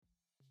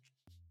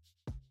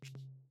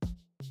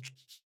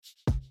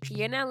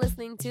You're now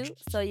listening to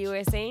So You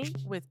Were Saying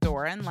with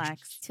Dora and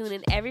Lex. Tune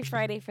in every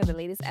Friday for the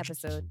latest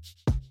episode.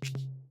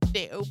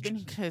 They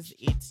open because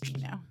it's,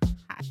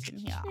 hot in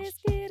here. It's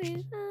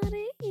getting hot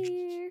in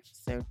here.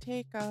 So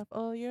take off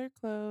all your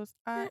clothes.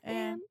 I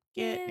am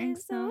getting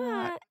so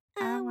hot.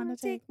 I want to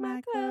take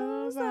my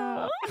clothes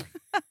off.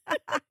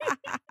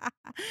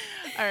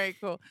 All right,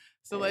 cool.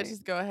 So let's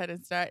just go ahead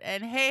and start.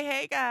 And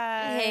hey,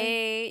 guys.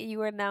 Hey,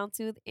 you are now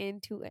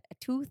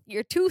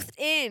you're toothed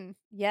in.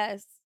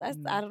 Yes. That's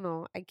I don't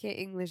know. I can't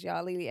English,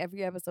 y'all. Lately,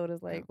 every episode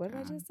is like, what did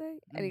I just say?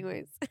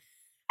 Anyways,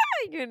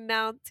 you're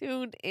now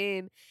tuned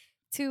in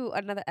to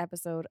another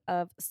episode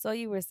of So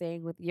You Were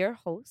Saying with your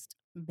host,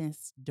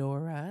 Miss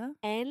Dora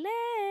and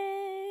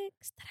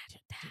Lex.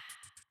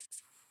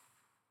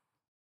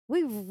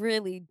 We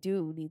really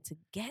do need to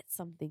get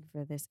something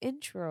for this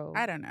intro.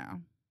 I don't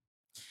know.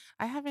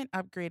 I haven't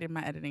upgraded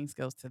my editing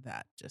skills to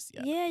that just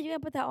yet. Yeah, you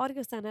gotta put that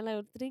audio sound. That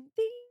little ding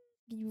ding.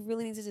 You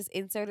really need to just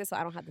insert it so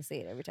I don't have to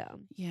say it every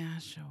time. Yeah,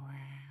 sure.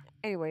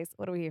 Anyways,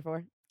 what are we here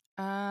for?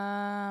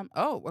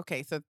 Oh,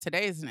 okay. So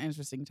today is an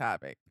interesting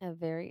topic. A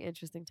very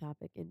interesting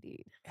topic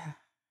indeed.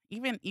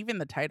 Even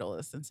the title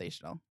is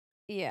sensational.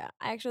 Yeah,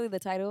 actually, the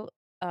title,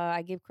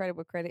 I give credit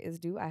where credit is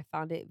due. I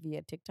found it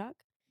via TikTok.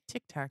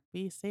 TikTok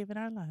be saving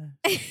our lives.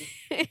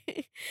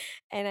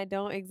 And I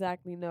don't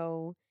exactly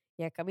know.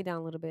 Yeah, cut me down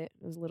a little bit.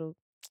 There's a little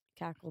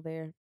cackle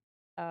there.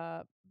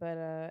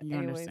 But you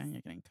anyways. understand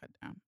you're getting cut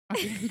down.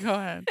 Okay, go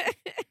ahead.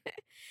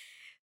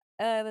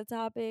 The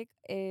topic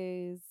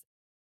is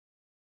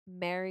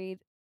married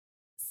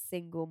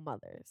single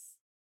mothers.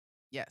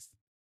 Yes.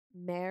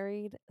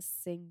 Married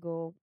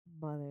single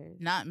mothers.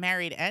 Not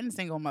married and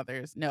single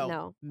mothers.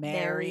 No.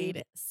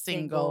 Married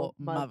single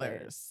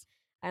mothers.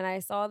 And I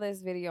saw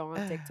this video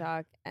on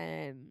TikTok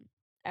and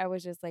I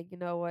was just like, you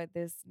know what?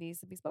 This needs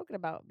to be spoken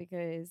about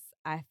because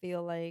I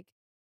feel like,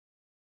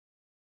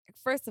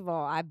 first of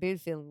all, I've been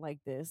feeling like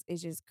this.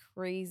 It's just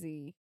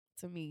crazy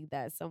to me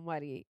that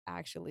somebody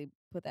actually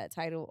put that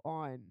title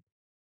on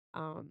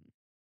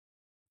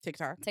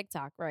TikTok,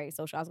 right?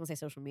 I was gonna say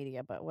social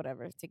media, but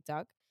whatever,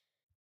 TikTok.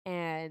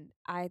 And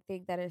I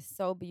think that is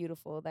so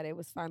beautiful that it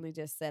was finally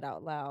just said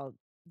out loud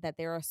that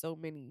there are so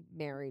many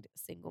married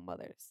single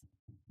mothers.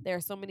 There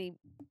are so many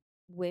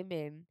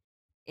women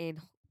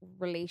in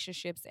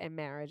relationships and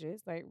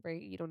marriages, like,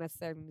 right? You don't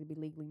necessarily need to be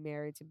legally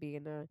married to be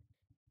in a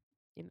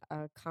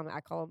common,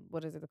 I call them,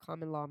 what is it, the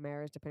common law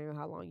marriage, depending on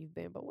how long you've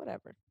been, but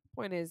whatever.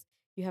 Point is,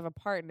 you have a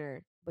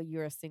partner, but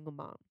you're a single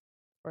mom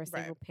or a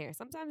single parent.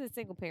 Sometimes it's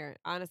single parent.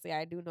 Honestly,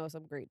 I do know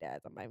some great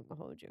dads. I'm not even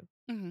gonna hold you.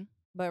 Mm-hmm.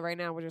 But right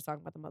now, we're just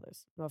talking about the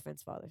mothers. No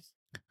offense, fathers.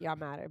 Y'all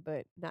matter,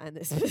 but not in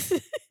this.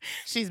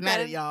 She's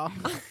mad at y'all.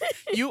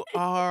 You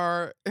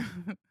are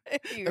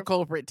the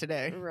culprit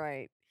today.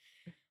 Right.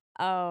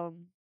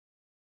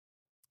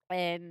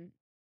 And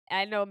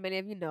I know many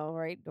of you know,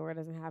 right? Dora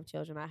doesn't have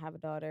children. I have a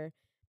daughter.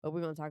 But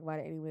we're going to talk about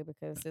it anyway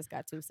because sis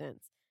got 2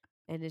 cents.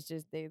 And it's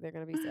just, they're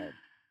going to be said.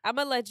 I'm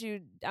going to let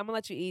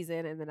you ease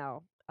in and then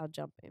I'll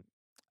jump in.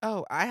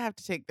 Oh, I have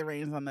to take the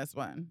reins on this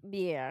one.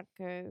 Yeah,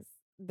 because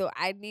though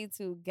I need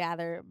to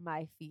gather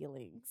my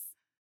feelings.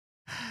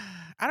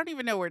 I don't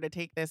even know where to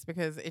take this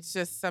because it's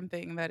just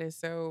something that is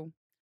so,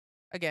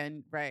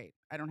 again, right.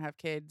 I don't have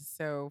kids.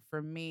 So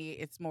for me,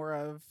 it's more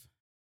of,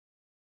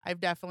 I've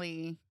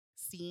definitely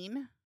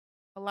seen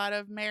a lot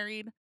of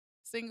married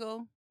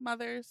single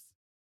mothers.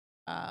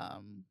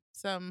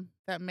 Some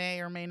that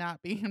may or may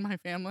not be in my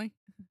family.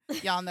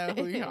 Y'all know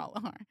who y'all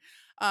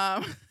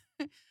are.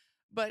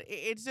 But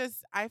it's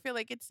just, I feel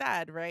like it's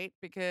sad, right?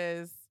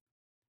 Because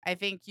I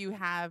think you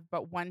have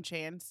but one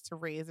chance to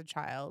raise a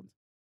child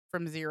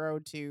from 0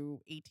 to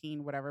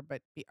 18, whatever.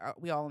 But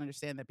we all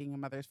understand that being a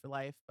mother is for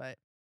life,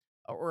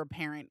 or a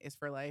parent is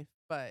for life.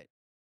 But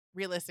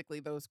realistically,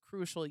 those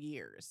crucial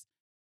years,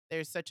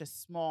 it's such a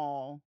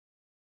small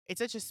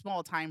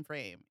time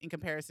frame in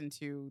comparison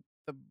to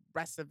the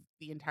rest of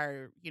the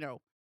entire,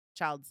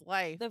 child's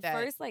life. The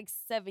first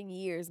 7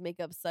 years make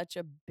up such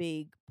a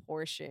big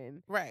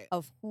portion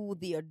of who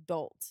the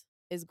adult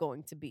is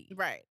going to be.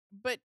 Right.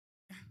 But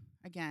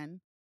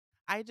again,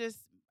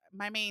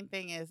 my main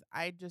thing is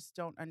I just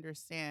don't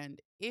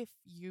understand if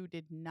you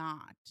did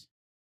not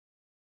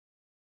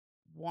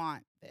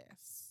want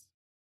this,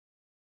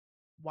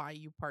 why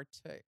you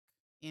partook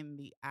in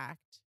the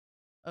act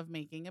of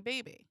making a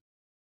baby.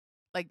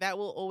 Like, that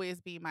will always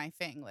be my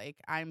thing. Like,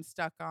 I'm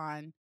stuck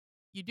on,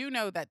 you do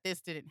know that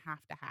this didn't have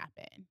to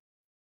happen.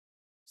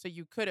 So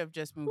you could have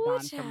just moved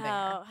on from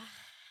there.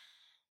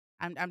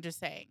 I'm just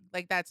saying.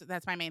 Like, that's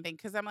my main thing.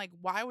 Because I'm like,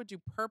 why would you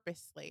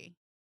purposely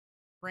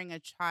bring a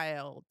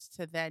child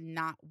to then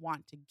not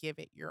want to give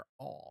it your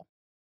all?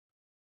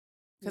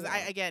 Because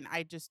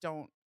I just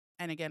don't.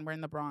 And again, we're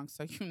in the Bronx,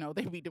 so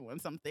they be doing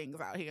some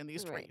things out here in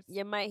these streets.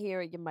 You might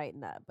hear it, you might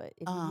not. But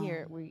if you hear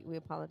it, we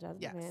apologize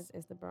in advance.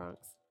 It's the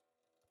Bronx.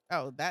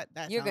 Oh, that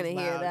you're sounds gonna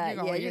loud. hear that.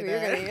 You're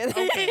gonna hear that.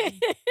 Okay.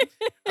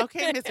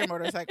 Okay, Mr.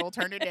 Motorcycle,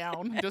 turn it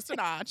down just a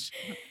notch.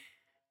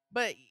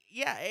 But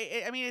yeah,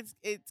 I mean,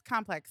 it's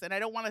complex, and I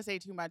don't want to say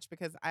too much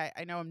because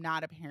I know I'm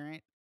not a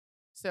parent,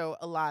 So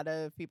a lot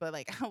of people are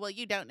like, "Oh, well,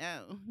 you don't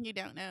know. You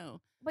don't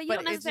know." But you But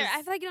don't it's necessarily I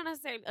just feel like you don't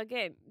necessarily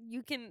again,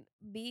 you can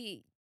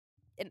be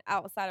an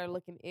outsider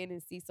looking in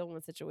and see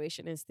someone's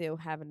situation and still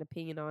have an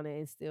opinion on it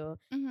and still,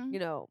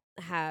 mhm,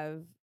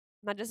 have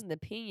not just an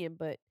opinion,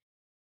 but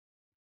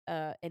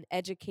an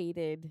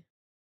educated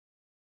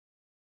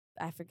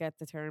I forget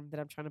the term that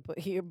I'm trying to put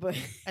here, but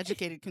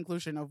educated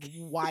conclusion of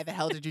why the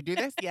hell did you do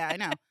this? Yeah, I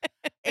know.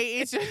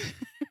 It's just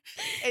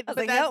I was but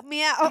like, "Help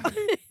me out."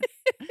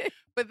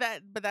 but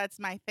that's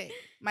my thing.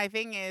 My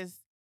thing is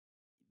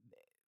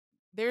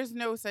there's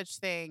no such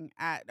thing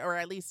at or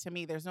at least to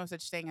me, there's no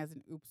such thing as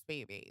an oops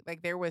baby.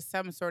 Like there was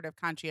some sort of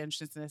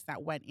conscientiousness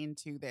that went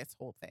into this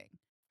whole thing.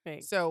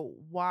 Right. So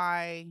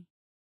why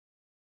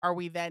are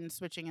we then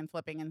switching and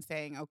flipping and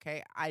saying,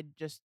 okay, I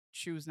just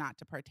choose not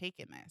to partake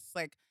in this?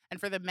 Like, and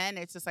for the men,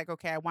 it's just like,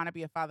 okay, I want to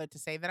be a father to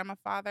say that I'm a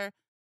father,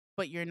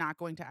 but you're not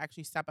going to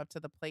actually step up to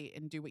the plate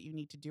and do what you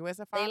need to do as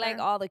a They like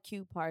father. all the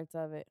cute parts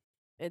of it.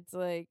 It's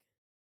like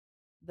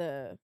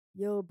the,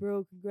 "Yo,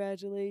 bro,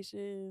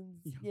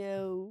 congratulations. Yeah.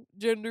 Yo,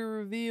 gender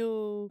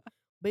reveal,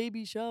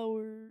 baby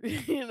shower."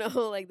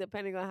 Like,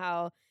 depending on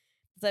how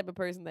the type of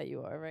person that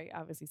you are, right?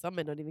 Obviously, some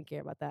men don't even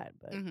care about that,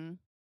 but Hmm.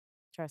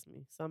 trust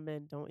me, some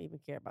men don't even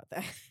care about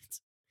that.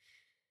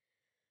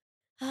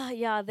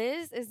 Yeah,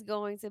 this is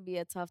going to be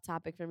a tough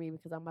topic for me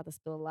because I'm about to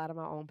spill a lot of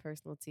my own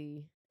personal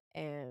tea,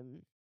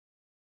 and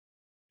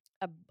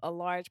a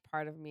large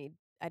part of me,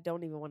 I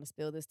don't even want to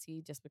spill this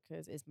tea just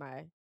because it's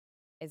my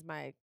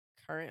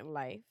current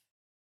life.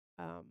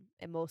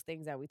 And most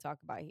things that we talk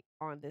about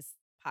on this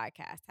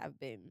podcast have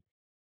been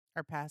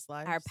Our past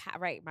lives.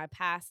 right, my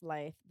past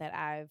life that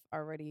I've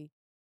already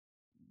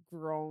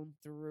grown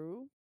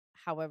through.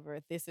 However,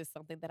 this is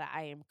something that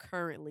I am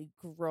currently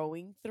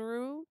growing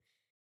through,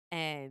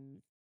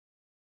 and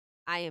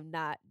I am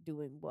not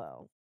doing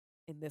well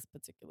in this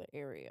particular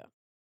area.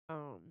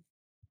 Um,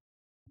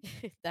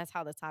 that's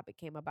how the topic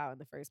came about in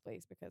the first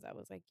place because I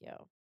was like,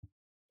 yo,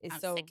 it's I'm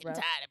so sick and rough.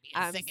 tired of being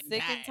I'm sick and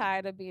sick and tired.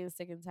 tired of being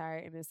sick and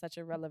tired, and it's such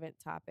a relevant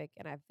topic.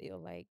 And I feel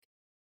like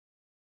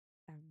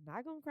I'm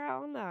not gonna cry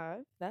on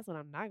live. That's what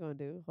I'm not gonna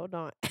do. Hold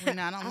on, We're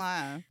not on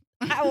I,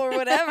 live. or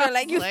whatever.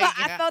 Like you felt, Like,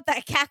 I yeah. felt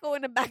that cackle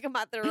in the back of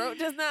my throat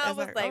just now. I It's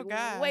was like, like, oh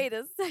God. wait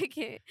a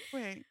second.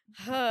 Wait.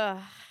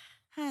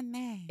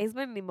 Honey. It's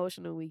been an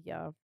emotional week,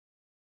 y'all.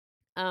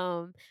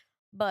 Um,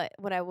 but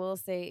what I will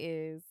say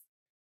is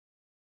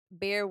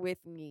bear with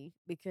me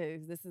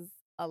because this is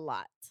a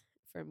lot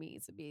for me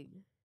to be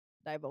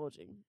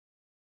divulging.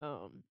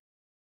 Um,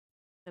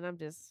 and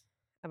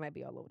I might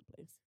be all over the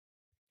place.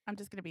 I'm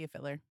just gonna be a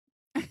filler.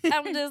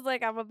 I'm just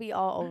like I'm gonna be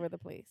all over the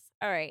place.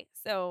 All right.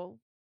 So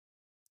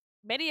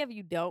many of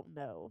you don't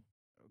know.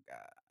 Oh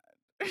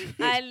God.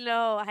 I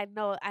know, I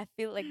know. I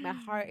feel like my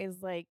heart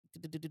is like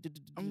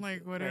I'm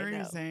like, what right are you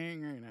now.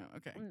 saying right now?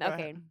 Okay, go ahead.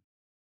 Okay.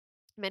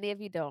 Many of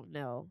you don't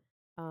know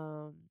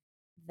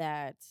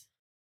that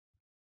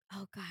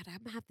oh God, I'm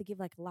gonna have to give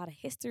like a lot of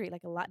history,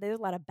 like there's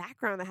a lot of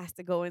background that has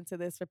to go into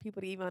this for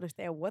people to even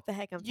understand what the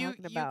heck I'm talking You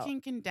about. can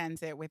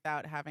condense it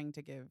without having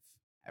to give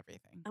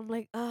everything. I'm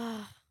like,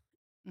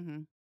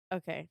 Hmm.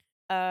 okay.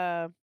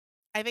 Uh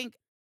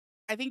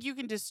I think you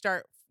can just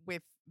start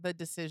with the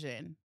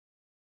decision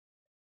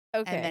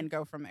and then okay.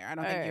 go from there. I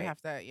don't All think you right.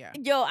 have to. Yeah.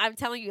 Yo, I'm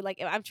telling you,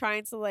 like I'm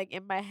trying to like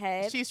in my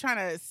head. She's trying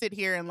to sit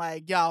here and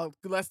like, y'all,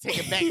 let's take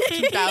it back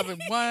to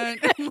 2001.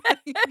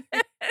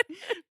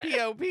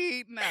 POP.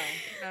 No,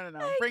 no, no,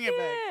 no. I Bring it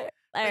back. can't.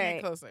 All Bring it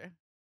right. closer.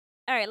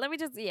 All right, let me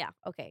just yeah.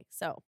 Okay.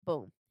 So,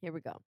 boom. Here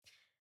we go.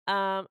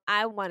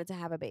 I wanted to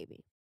have a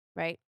baby,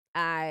 right?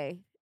 I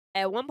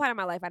at one point in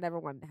my life I never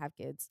wanted to have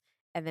kids.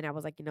 And then I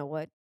was like, you know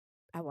what?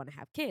 I want to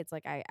have kids.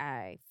 Like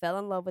I fell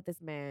in love with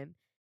this man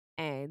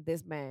and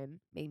this man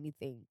made me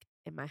think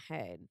in my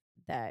head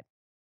that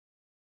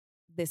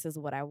this is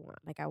what I want.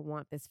 Like I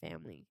want this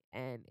family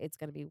and it's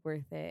going to be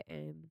worth it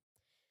and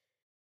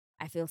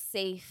I feel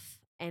safe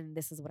and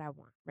this is what I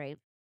want, right?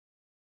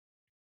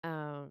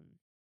 Um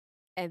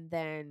and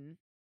then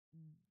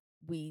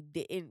we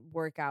didn't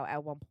work out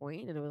at one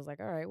point and it was like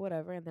all right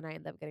whatever and then I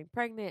ended up getting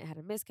pregnant had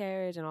a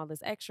miscarriage and all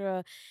this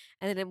extra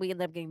and then we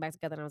ended up getting back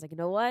together and I was like you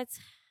know what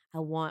I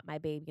want my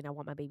baby and I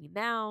want my baby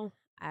now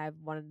I've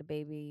wanted the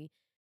baby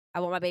I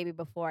want my baby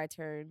before I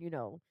turn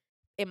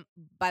in,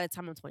 by the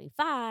time I'm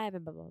 25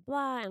 and blah blah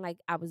blah and like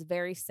I was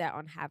very set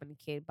on having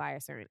a kid by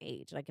a certain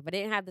age like if I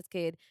didn't have this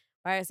kid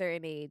by a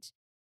certain age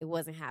it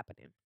wasn't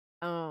happening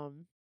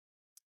um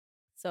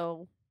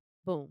so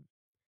boom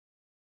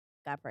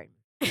got pregnant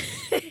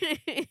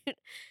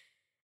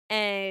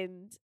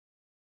and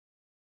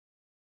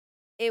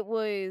it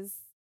was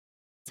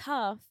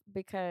tough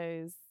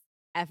because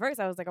at first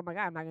I was like, "Oh my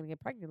god, I'm not gonna get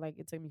pregnant." Like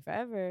it took me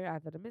forever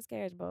after the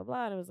miscarriage, blah blah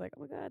blah. And I was like,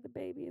 "Oh my god, the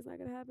baby is not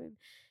gonna happen."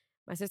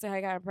 My sister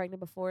had gotten pregnant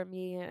before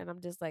me, and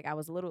I'm just like, I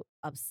was a little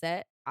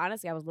upset.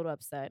 Honestly, I was a little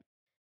upset.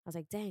 I was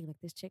like, "Dang, like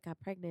this chick got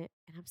pregnant,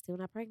 and I'm still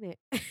not pregnant."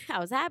 I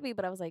was happy,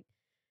 but I was like,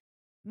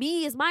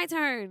 "Me, it's my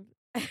turn."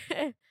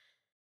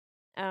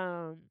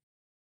 um,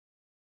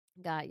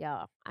 God,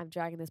 y'all, I'm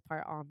dragging this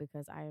part on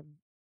because I am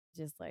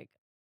just like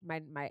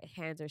my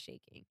hands are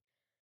shaking.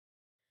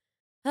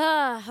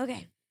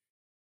 Okay.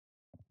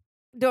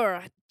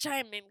 Dora,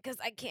 chime in because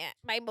I can't.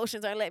 My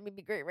emotions aren't letting me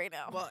be great right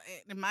now. Well,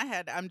 in my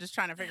head, I'm just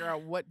trying to figure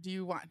out what do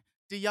you want?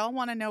 Do y'all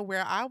want to know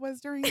where I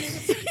was during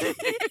this?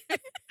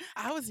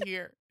 I was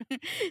here.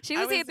 She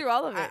I was here was through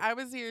all of I, it. I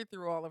was here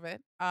through all of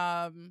it.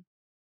 I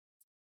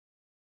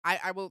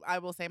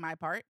will say my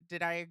part.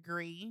 Did I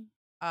agree?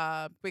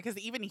 Because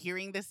even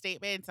hearing the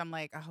statements, I'm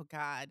like, oh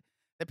God,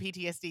 the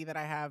PTSD that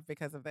I have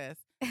because of this.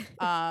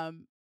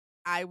 Um,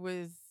 I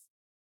was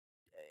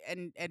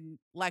and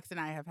Lex and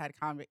I have had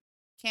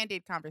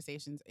candid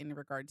conversations in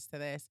regards to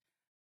this.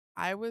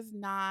 I was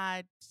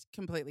not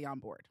completely on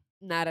board.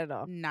 Not at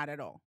all. Not at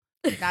all.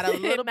 Not a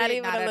little Not bit,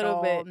 even not a at little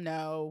all. bit.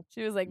 No.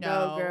 She was like,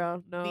 "No, No.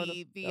 girl, no, The don't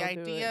do it."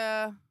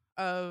 idea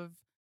of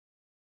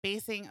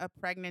basing a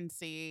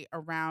pregnancy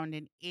around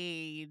an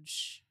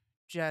age,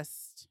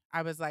 just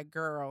I was like,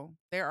 "Girl,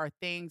 there are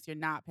things you're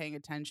not paying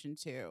attention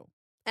to."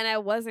 And I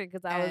wasn't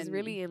because I was And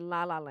really in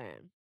La La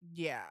Land.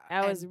 yeah,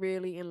 I was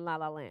really in La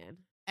La Land.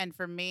 and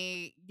for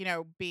me,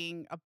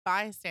 being a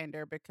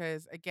bystander,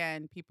 because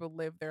again, people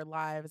live their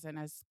lives, and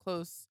as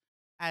close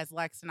as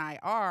Lex and I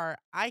are,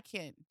 I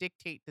can't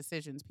dictate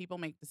decisions. People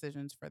make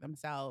decisions for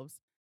themselves.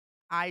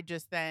 I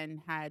just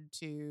then had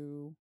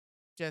to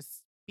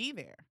just be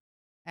there.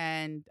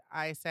 And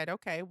I said,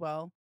 okay,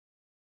 well,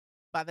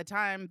 by the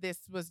time this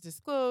was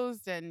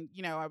disclosed, and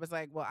I was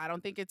like, well, I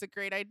don't think it's a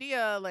great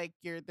idea. Like,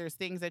 there's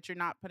things that you're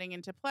not putting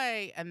into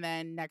play. And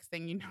then next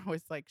thing you know,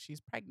 it's like she's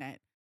pregnant.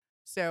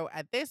 So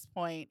at this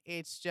point,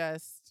 it's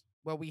just,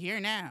 well, we here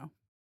now.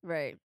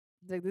 Right.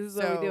 It's like, this is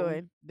what we So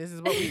doing. this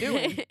is what we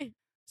doing.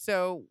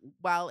 So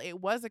while it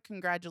was a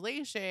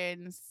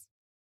congratulations,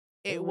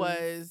 It it was,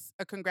 was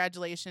a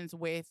congratulations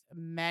with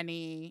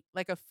many,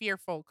 like a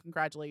fearful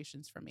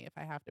congratulations for me, if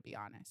I have to be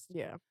honest.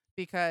 yeah.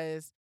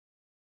 Because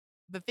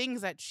the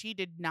things that she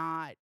did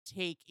not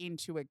take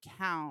into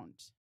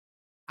account,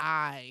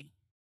 I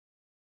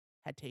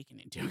had taken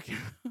into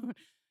account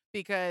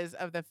because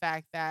of the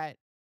fact that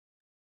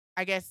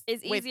I guess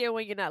It's with easier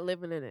when you're not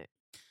living in it.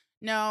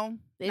 no,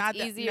 It's not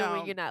that easier when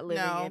no, you're not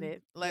living in no.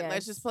 it.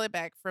 Let's just Yes. pull it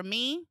back. For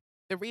me,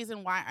 the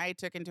reason why I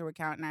took into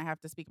account, and I have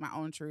to speak my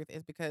own truth,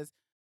 is because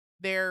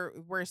there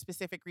were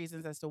specific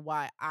reasons as to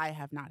why I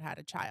have not had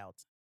a child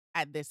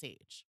at this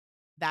age.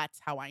 That's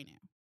how I knew.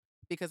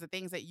 Because the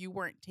things that you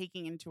weren't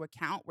taking into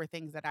account were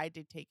things that I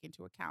did take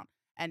into account.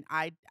 And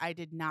I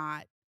did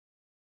not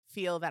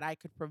feel that I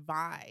could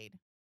provide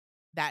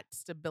that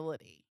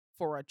stability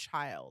for a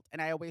child.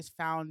 And I always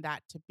found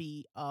that to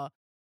be a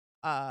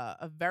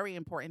very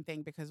important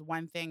thing, because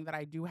one thing that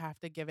I do have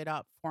to give it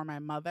up for my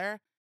mother,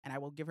 and I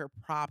will give her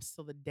props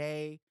till the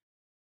day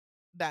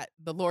that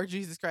the Lord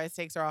Jesus Christ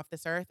takes her off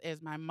this earth,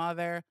 is my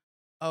mother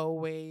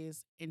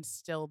always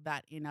instilled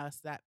that in us,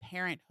 that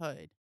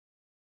parenthood,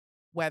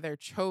 whether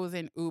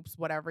chosen, oops,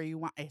 whatever you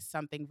want, is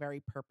something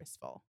very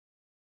purposeful.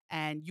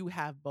 And you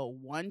have but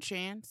one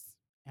chance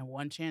and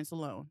one chance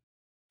alone.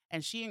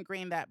 And she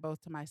ingrained that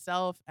both to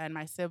myself and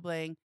my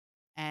sibling.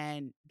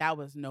 And that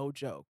was no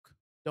joke.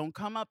 Don't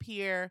come up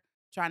here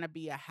trying to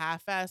be a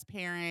half ass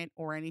parent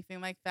or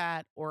anything like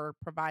that, or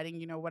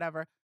providing,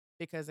 whatever,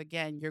 because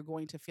again, you're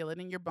going to feel it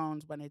in your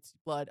bones when it's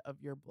blood of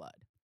your blood.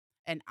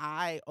 And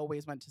I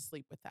always went to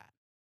sleep with that.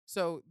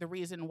 So the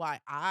reason why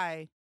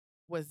I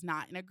was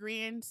not in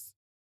agreement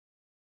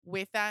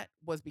with that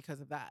was because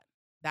of that.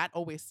 That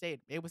always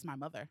stayed. It was my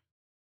mother.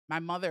 My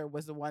mother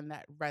was the one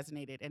that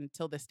resonated. And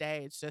until this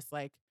day, it's just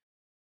like,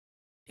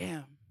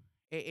 damn,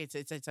 it's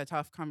a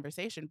tough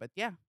conversation, but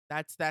yeah,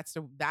 that's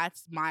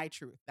my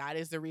truth. That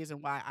is the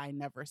reason why I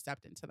never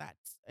stepped into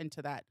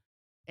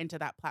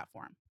that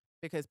platform,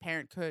 because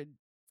parenthood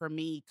for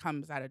me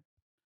comes at a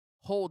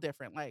whole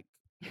different, like,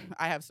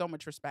 I have so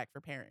much respect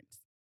for parents,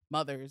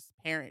 mothers,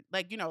 parent,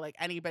 like like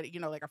anybody,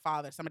 like a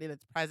father, somebody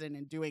that's present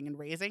and doing and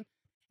raising.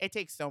 It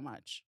takes so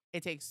much.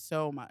 It takes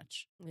so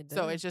much. It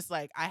So does. it's just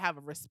like I have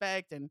a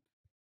respect and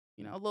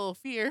a little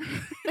fear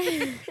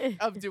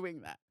of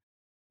doing that.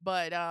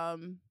 But,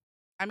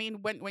 I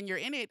mean, when you're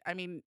in it, I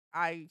mean,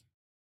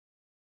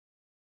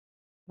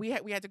 we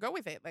had to go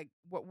with it. Like,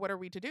 what are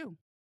we to do?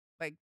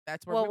 Like,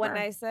 that's where Well, we when were.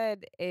 I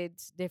said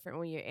it's different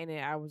when you're in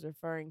it, I was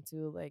referring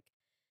to like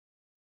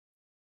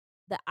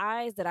the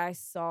eyes that I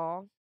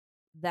saw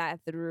that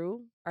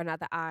through are not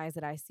the eyes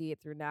that I see it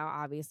through now,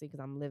 obviously,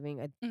 because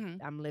Mhm.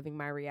 I'm living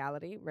my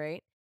reality,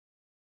 right?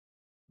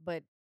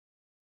 But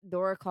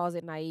Dora calls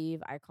it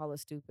naive. I call it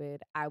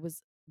stupid. I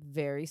was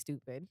very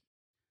stupid.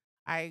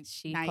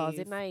 She calls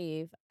it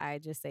Naive, naive. I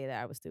just say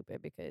that I was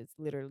stupid because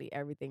literally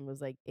everything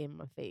was like in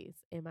my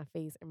face, in my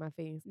face, in my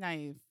face.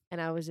 naive. And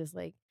I was just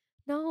like,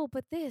 no,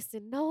 but this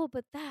and no,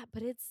 but that,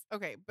 but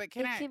Okay, but it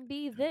can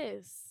be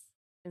this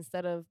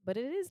instead of, but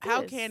it is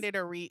how this. candid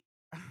are we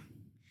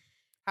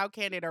how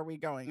candid are we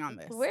going on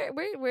this?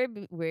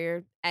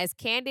 We're as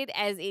candid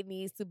as it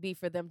needs to be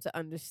for them to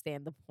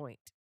understand the point.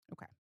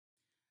 Okay.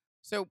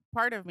 So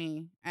part of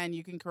me, and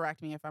you can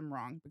correct me if I'm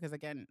wrong, because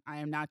again, I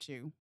am not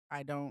you.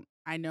 I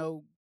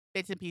know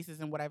bits and pieces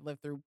and what I've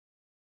lived through,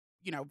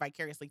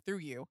 vicariously through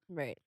you.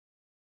 Right.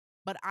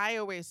 But I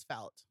always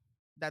felt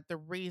that the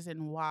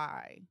reason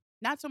why,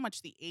 not so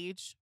much the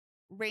age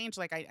range,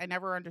 like I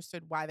never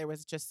understood why there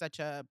was just such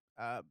a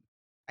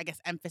I guess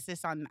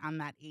emphasis on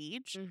that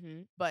age,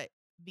 Mhm. but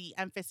the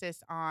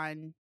emphasis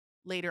on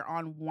later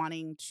on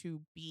wanting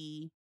to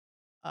be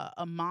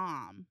a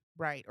mom,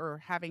 right? Or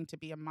having to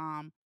be a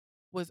mom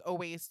was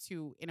always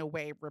to, in a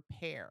way,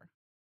 repair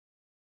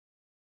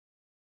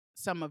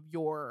some of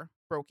your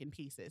broken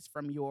pieces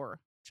from your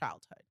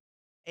childhood.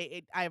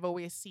 I've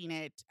always seen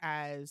it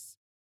as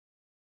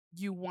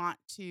you want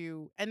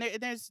to, and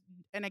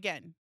and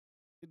again,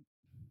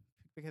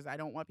 because I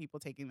don't want people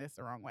taking this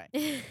the wrong way.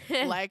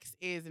 Lex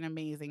is an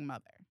amazing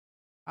mother.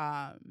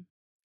 Um,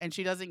 and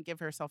she doesn't give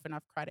herself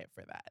enough credit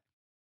for that.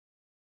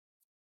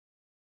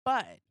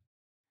 But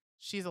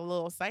she's a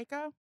little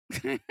psycho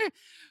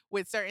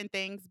with certain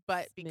things,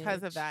 but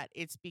because of Smidge. that,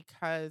 it's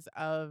because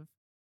of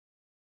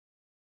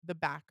the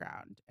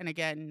background. And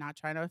again, not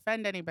trying to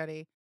offend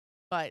anybody,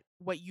 but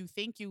what you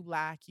think you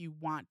lack, you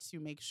want to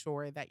make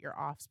sure that your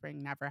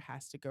offspring never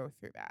has to go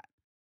through that.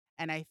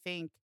 And I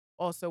think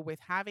also with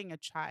having a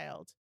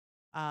child,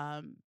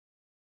 um,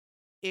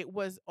 it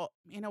was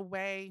in a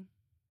way,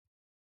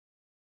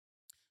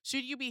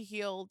 should you be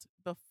healed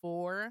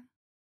before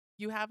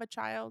you have a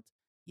child?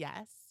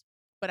 Yes.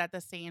 But at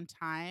the same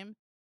time,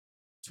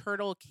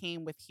 Turtle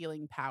came with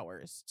healing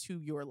powers to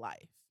your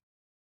life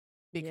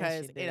Yes,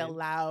 she because it did.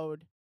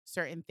 allowed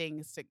certain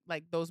things to,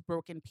 like those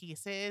broken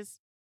pieces,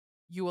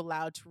 you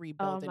allowed to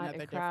Oh, rebuild my the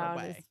another different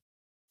crown is way.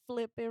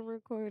 flipping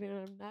recording.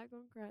 I'm not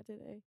gonna cry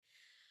today.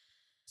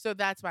 So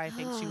that's why I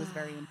think she was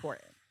very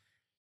important.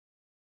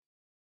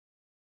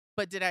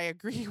 But did I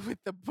agree with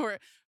the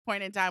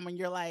point in time when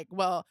you're like,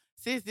 well,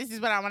 sis, this is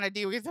what I want to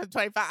do because I'm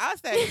 25? I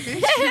said,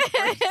 bitch, you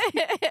crazy.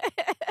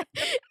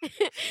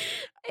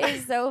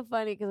 It's so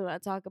funny because when I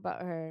talk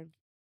about her,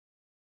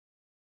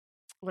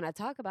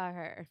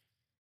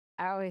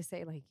 I always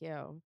say like,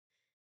 "Yo,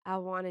 I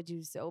wanted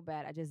you so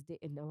bad. I just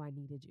didn't know I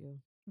needed you."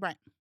 Right.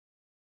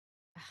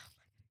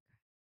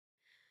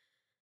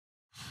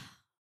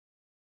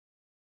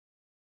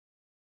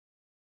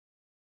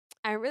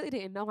 I really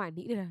didn't know I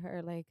needed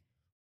her. Like,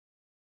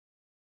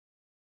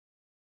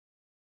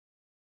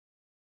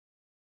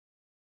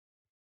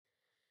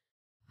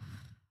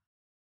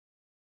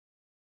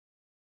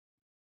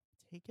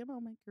 Take a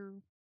moment,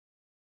 girl.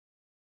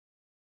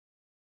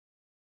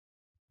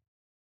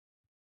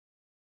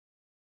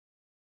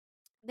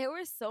 there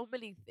were so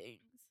many things.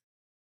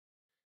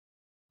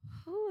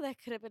 Ooh, that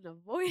could have been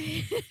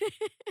avoided.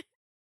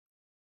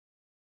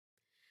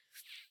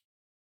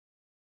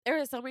 There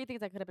were so many things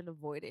that could have been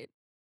avoided,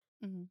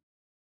 Hmm.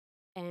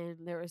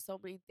 and there were so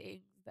many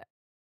things that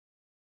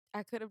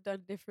I could have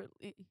done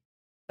differently.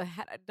 But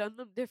had I done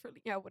them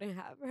differently, I wouldn't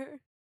have her.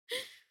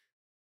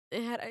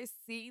 And had I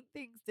seen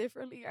things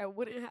differently, I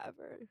wouldn't have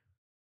her.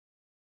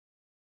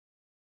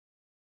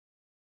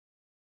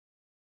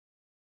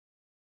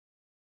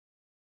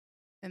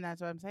 And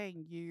that's what I'm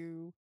saying.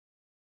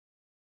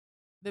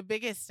 The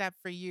biggest step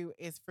for you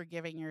is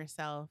forgiving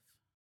yourself.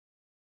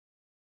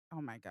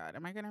 Oh my God.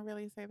 Am I going to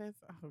really say this?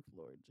 Oh,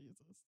 Lord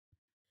Jesus.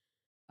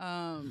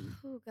 Um,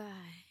 Oh God,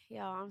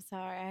 y'all, I'm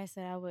sorry. I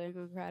said I wouldn't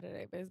go cry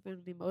today, but it's been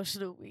an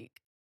emotional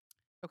week.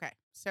 okay.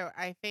 So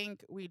I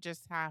think we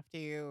just have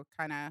to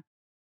kind of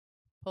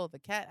pull the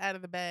cat out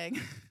of the bag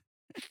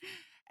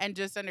and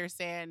just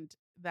understand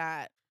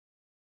that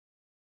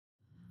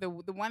the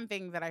one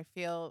thing that I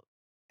feel,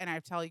 and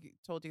I've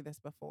told you this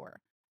before,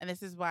 and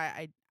this is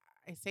why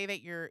I say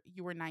that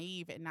you were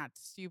naive and not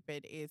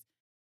stupid, is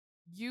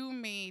you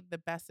made the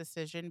best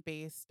decision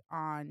based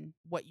on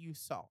what you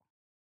saw.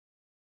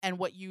 And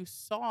what you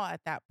saw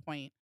at that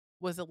point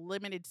was a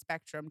limited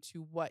spectrum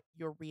to what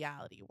your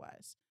reality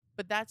was.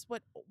 But that's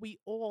what we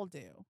all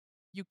do.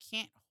 You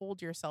can't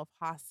hold yourself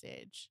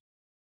hostage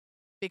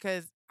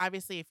because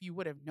obviously if you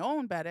would have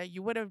known better,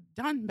 you would have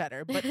done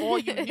better, but all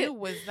you knew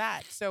was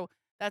that. So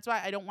that's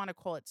why I don't want to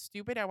call it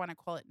stupid, I want to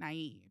call it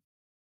naive.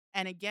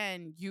 And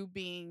again, you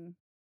being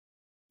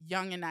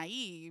young and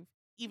naive,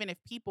 even if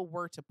people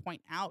were to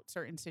point out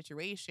certain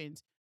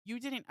situations, you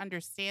didn't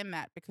understand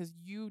that because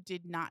you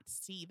did not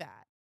see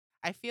that.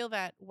 I feel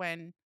that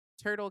when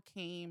Turtle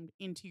came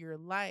into your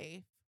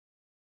life,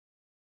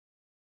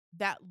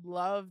 that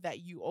love that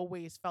you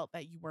always felt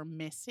that you were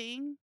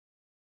missing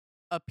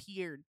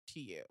appeared to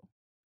you.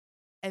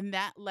 And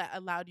that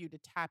allowed you to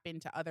tap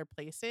into other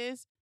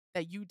places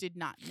that you did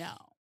not know.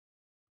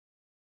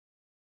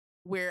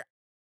 Where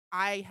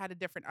I had a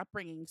different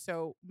upbringing,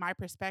 so my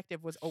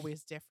perspective was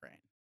always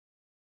different,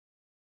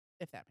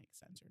 if that makes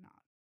sense or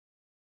not.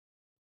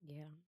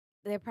 Yeah.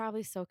 They're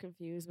probably so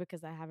confused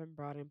because I haven't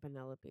brought in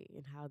Penelope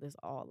and how this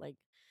all like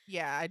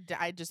Yeah,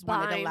 I just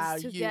wanted to allow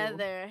binds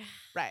you, together.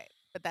 right,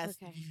 but that's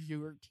Okay.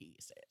 your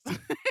thesis.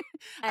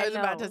 I I was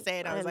about to know. say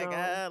it, I I was like,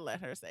 know.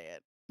 let her say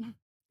it."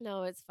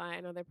 No, it's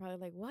fine. Or they're probably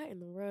like, what in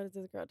the world is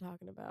this girl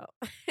talking about?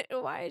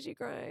 Why is she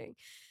crying?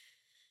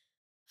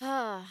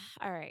 All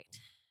right.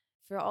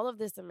 For all of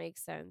this to make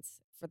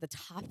sense, for the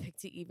topic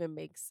to even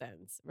make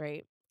sense,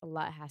 right? A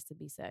lot has to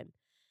be said.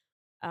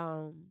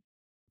 Um,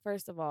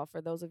 first of all,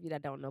 for those of you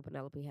that don't know,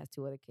 Penelope has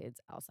 2 other kids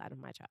outside of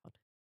my child.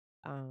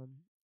 Um,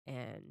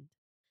 and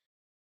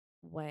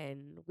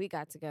when we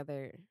got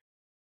together,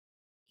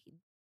 he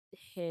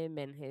him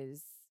and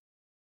his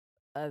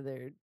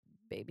other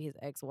baby, his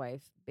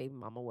ex-wife, baby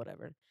mama,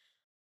 whatever,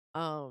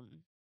 um,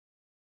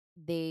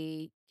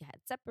 they had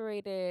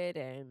separated,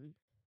 and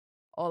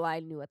all I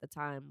knew at the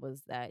time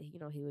was that, he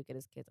would get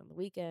his kids on the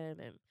weekend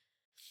and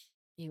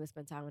he would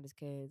spend time with his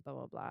kids, blah,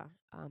 blah, blah.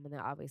 And then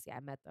obviously I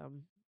met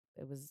them.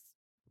 It was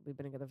we've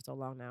been together for so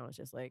long now. It's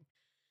just like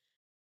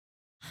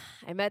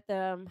I met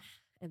them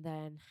and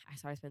then I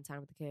started spending time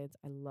with the kids.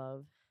 I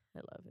love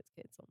his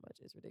kids so much.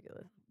 It's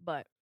ridiculous.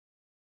 But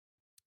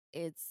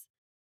it's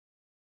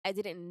I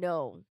didn't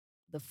know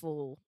the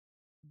full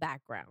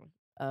background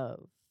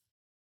of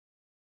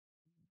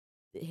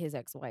his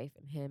ex-wife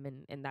and him,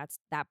 and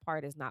that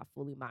part is not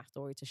fully my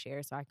story to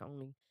share, so I can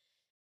only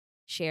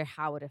share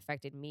how it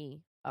affected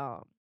me.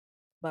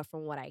 But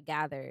from what I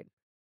gathered,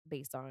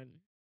 based on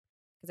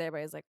because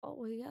everybody's like, "Oh,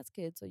 well, he has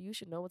kids, so you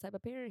should know what type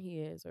of parent he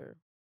is," or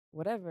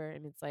whatever,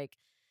 and it's like,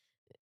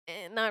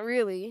 not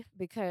really,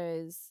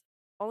 because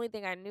only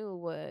thing I knew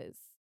was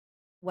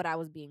what I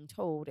was being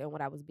told, and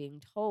what I was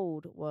being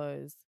told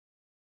was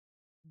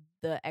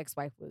the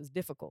ex-wife was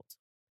difficult,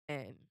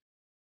 and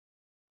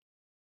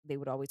they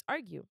would always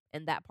argue.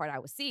 And that part I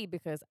would see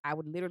because I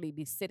would literally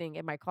be sitting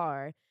in my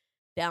car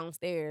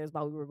downstairs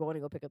while we were going to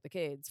go pick up the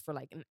kids for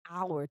like an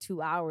hour, 2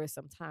 hours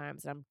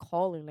sometimes. And I'm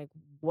calling, like,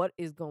 what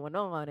is going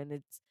on?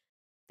 And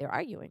they're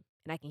arguing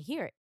and I can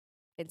hear it.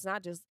 It's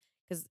not just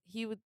because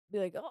he would be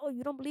like, "Oh,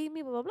 you don't believe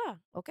me, blah, blah, blah."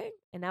 Okay.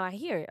 And now I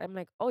hear it. I'm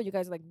like, "Oh, you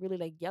guys are like really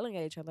like yelling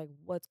at each other. Like,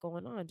 what's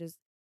going on? Just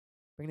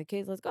bring the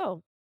kids. Let's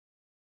go."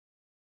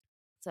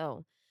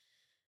 So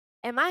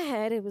in my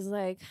head, it was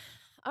like,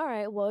 all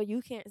right, well,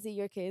 you can't see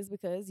your kids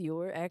because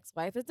your ex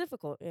wife is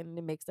difficult and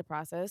it makes the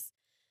process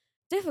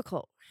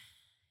difficult.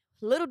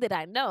 Little did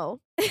I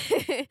know,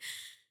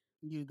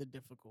 You the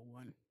difficult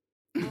one.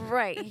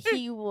 right?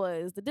 He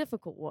was the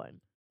difficult one.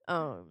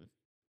 Um,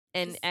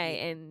 and Just I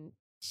yeah. and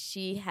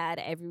she had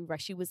every right.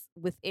 She was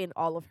within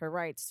all of her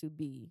rights to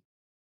be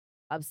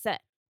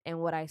upset. And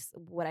what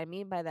I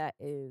mean by that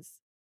is,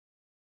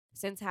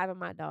 since having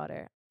my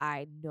daughter,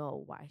 I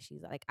know why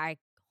she's like I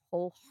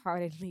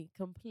wholeheartedly,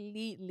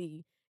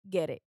 completely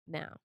get it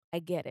now. I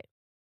get it.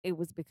 It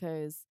was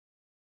because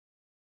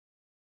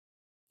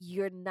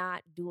you're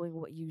not doing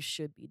what you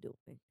should be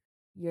doing.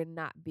 You're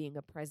not being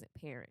a present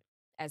parent,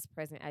 as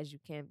present as you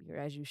can be or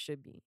as you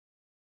should be.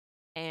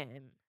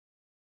 And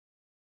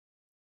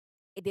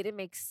it didn't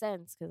make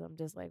sense because I'm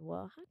just like,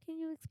 well, how can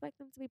you expect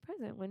them to be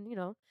present when, it's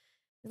not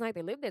like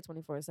they live there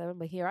 24/7,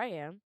 but here I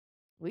am.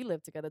 We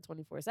live together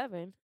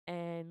 24/7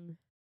 and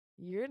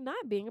you're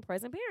not being a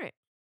present parent.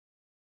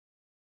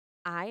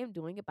 I am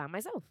doing it by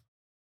myself.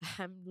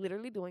 I'm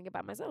literally doing it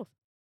by myself.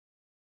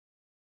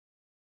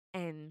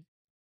 And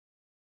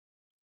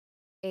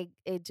it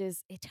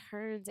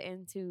turns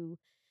into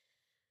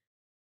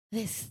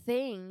this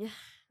thing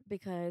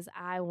because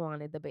I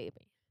wanted the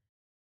baby.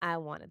 I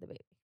wanted the baby.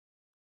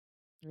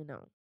 You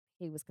know,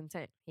 he was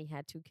content. He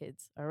had 2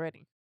 kids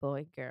already.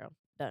 Boy, girl,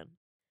 done.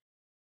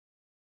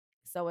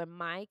 So in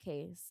my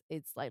case,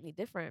 it's slightly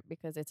different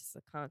because it's just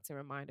a constant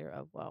reminder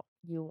of, well,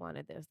 you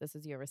wanted this. This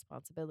is your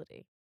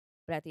responsibility.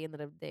 But at the end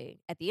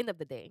of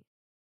the day,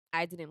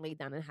 I didn't lay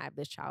down and have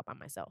this child by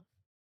myself.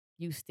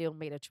 You still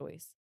made a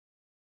choice,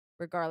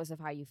 regardless of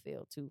how you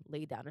feel, to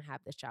lay down and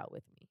have this child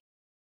with me.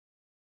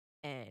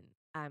 And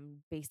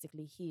I'm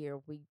basically here.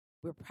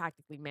 We're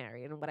practically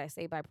married. And what I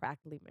say by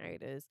practically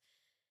married is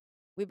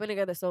we've been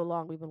together so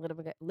long. We've been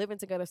living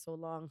together so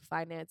long.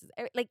 Finances,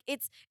 like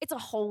it's a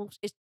whole.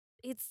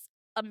 It's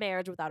a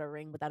marriage without a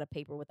ring, without a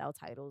paper, without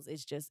titles.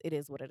 It's just it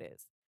is what it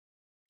is.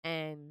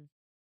 And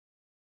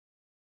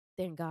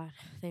thank God,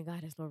 thank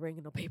God, there's no ring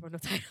and no paper, no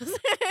titles.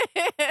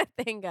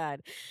 Thank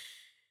God.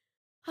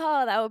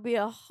 Oh, that would be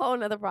a whole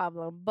nother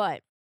problem.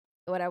 But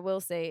what I will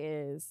say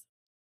is,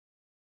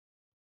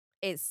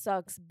 it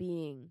sucks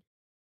being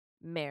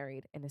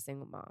married and a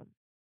single mom.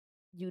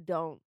 You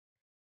don't.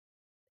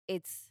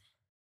 It's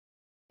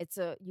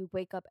you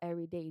wake up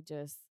every day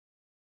just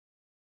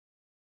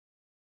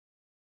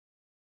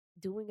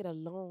doing it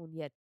alone,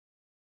 yet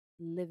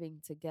living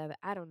together.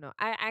 I don't know.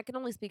 I can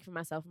only speak for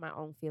myself, my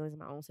own feelings,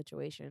 my own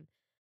situation.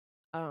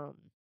 Um,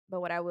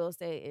 but what I will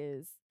say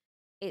is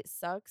it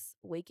sucks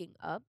waking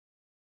up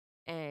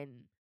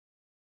and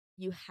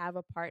you have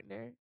a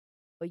partner,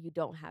 but you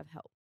don't have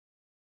help.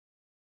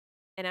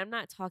 And I'm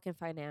not talking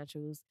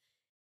financials.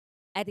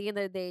 At the end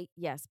of the day,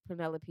 yes,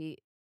 Penelope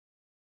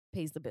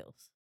pays the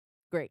bills.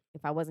 Great.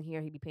 If I wasn't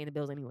here, he'd be paying the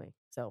bills anyway.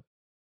 So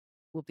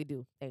whoop de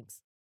doo.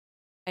 Thanks.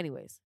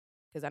 Anyways,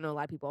 because I know a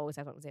lot of people always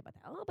have something to say about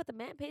that. Oh, but the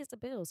man pays the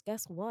bills.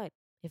 Guess what?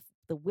 If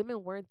the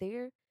women weren't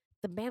there,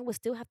 the man would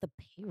still have to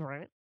pay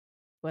rent,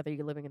 whether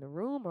you're living in a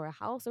room or a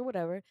house or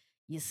whatever.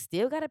 You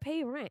still got to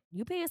pay rent.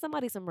 You paying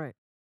somebody some rent.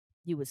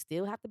 You would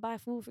still have to buy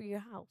food for your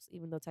house,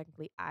 even though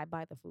technically I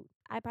buy the food.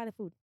 I buy the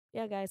food.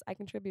 Yeah, guys, I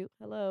contribute.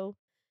 Hello,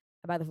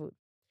 I buy the food.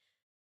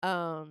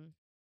 Um,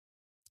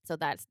 So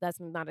that's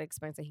not an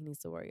expense that he needs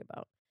to worry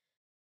about.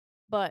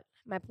 But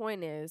my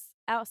point is,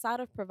 outside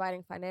of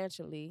providing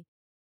financially,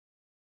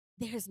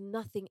 there's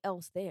nothing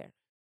else there.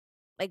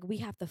 Like we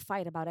have to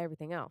fight about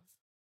everything else.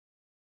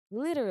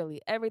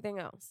 Literally everything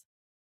else.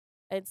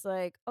 It's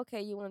like,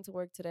 okay, you went to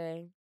work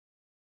today.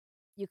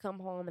 You come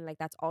home and like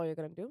that's all you're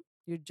gonna do.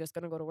 You're just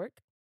gonna go to work.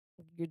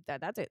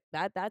 That's it.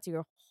 That's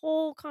your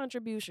whole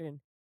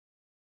contribution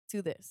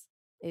to this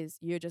is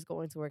you're just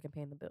going to work and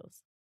paying the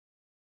bills.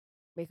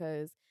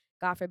 Because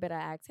God forbid I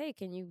ask, hey,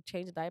 can you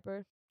change a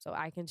diaper so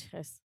I can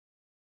just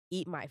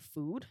eat my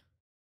food?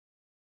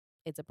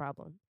 It's a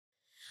problem.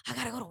 I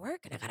gotta go to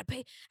work and I gotta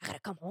pay. I gotta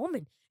come home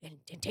and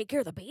take care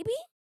of the baby.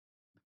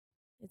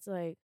 It's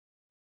like,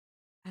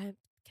 I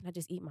can I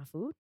just eat my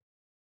food?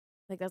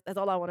 Like that's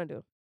all I want to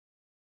do.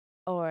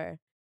 Or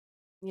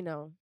you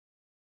know,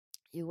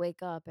 you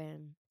wake up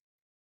and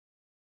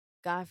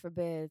God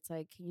forbid, it's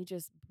like, can you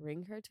just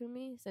bring her to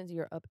me since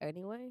you're up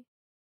anyway?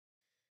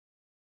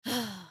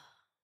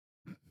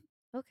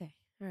 Okay,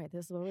 all right,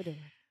 this is what we're doing.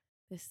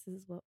 This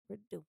is what we're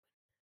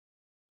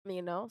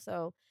doing.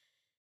 So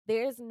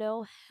there's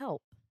no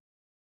help.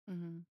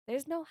 Mhm.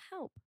 There's no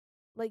help.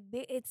 Like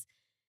it's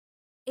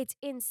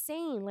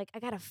insane. Like I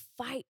gotta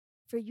fight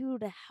for you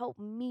to help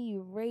me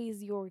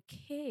raise your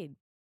kid.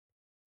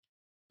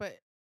 But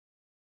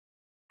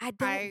I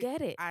don't I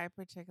get it. I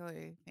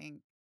particularly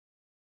think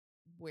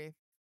with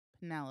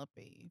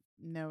Penelope,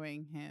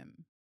 knowing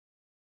him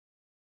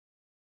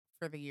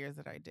for the years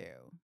that I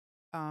do,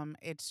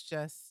 it's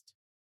just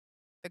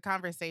the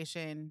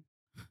conversation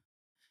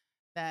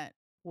that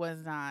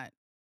was not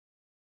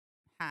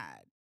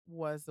had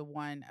was the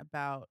one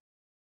about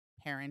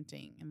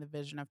parenting and the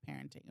vision of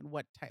parenting and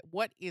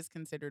what is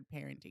considered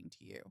parenting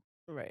to you.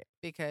 Right.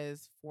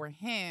 Because for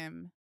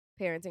him,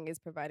 Parenting is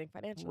providing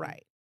financially.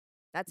 right,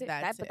 That's it.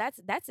 that's That but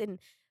it. that's in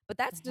but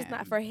For that's just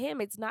not him, for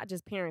him. It's not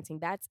just parenting.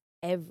 That's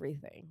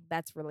everything.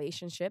 That's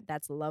relationship.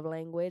 That's love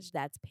language.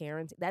 That's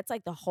parenting. That's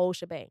like the whole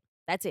shebang.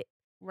 That's it.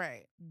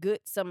 right, Good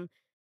some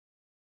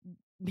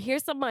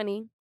here's some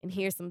money and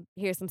here's some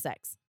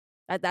sex.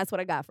 That's what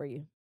I got for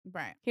you.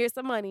 right. Here's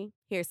some money,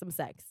 here's some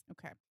sex.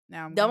 Okay.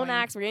 Now I'm Don't going.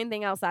 ask for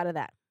anything outside of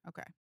that.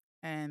 Okay,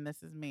 and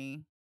this is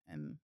me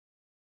and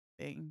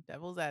being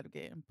devil's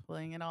advocate and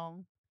putting it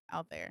all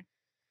out there.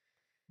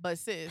 But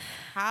sis,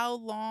 how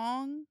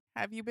long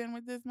have you been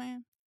with this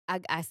man?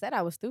 I said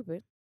I was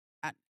stupid.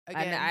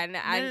 Again, no,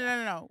 no, no,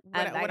 no, no.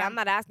 I'm like What I'm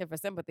not asking for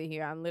sympathy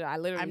here. I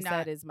literally I'm said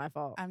not it's my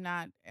fault. I'm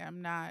not.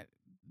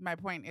 My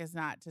point is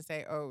not to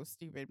say, oh,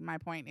 stupid. My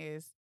point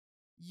is,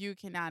 you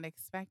cannot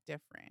expect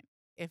different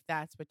if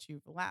that's what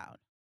you've allowed,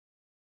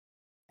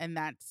 and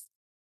that's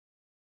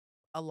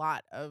a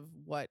lot of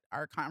what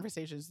our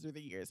conversations through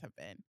the years have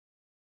been.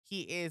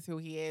 He is who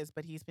he is,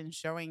 but he's been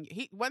showing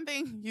he one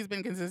thing he's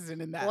been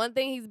consistent in that. One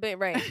thing he's been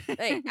right.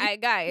 Like I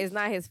guy, it's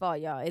not his fault,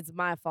 y'all. It's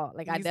my fault.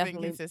 Like He's been I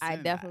consistent in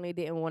that. definitely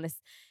didn't want to.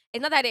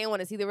 It's not that I didn't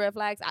want to see the red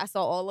flags. I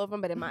saw all of them,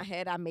 but in my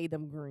head, I made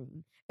them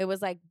green. It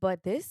was like,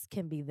 but this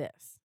can be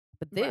this,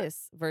 but Right.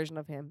 this version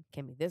of him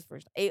can be this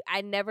version.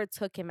 I never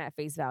took him at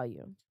face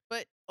value.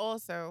 But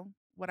also,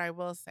 what I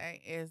will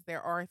say is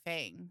there are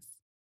things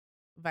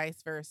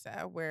vice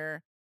versa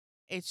where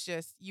it's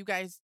just you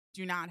guys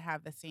do not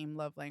have the same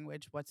love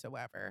language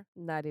whatsoever.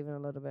 Not even a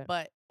little bit.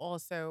 But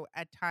also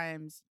at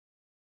times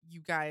you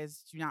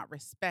guys do not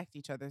respect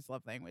each other's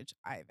love language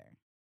either.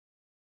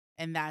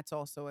 And that's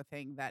also a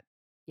thing that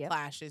Yep.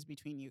 clashes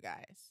between you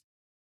guys.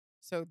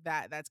 So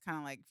that's kind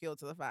of like fuel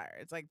to the fire.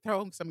 It's like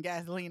throwing some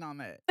gasoline on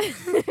it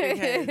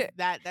because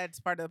that's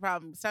part of the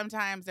problem.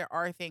 Sometimes there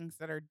are things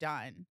that are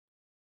done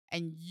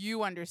and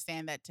you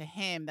understand that to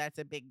him that's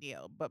a big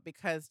deal, but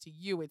because to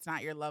you it's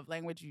not your love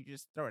language, you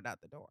just throw it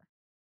out the door.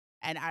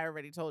 And I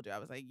already told you, I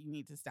was like, you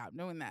need to stop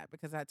doing that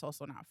because that's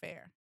also not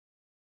fair.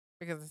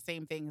 Because the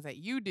same things that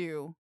you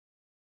do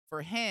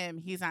for him,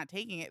 he's not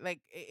taking it.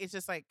 Like it's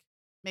just like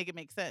make it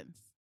make sense.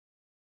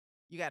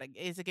 You gotta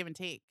it's a give and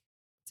take.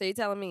 So you're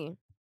telling me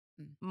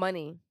Mm.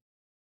 money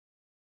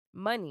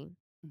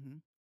Mm-hmm.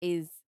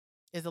 is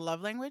Is a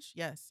love language?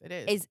 Yes, it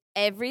is. is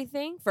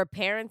everything for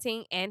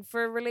parenting and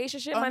for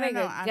relationship, Oh my no,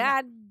 no, nigga.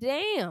 God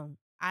damn.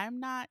 I'm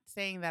not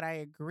saying that I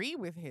agree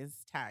with his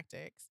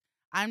tactics.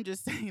 I'm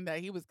just saying that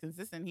he was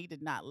consistent. He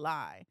did not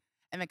lie.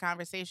 And the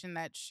conversation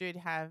that should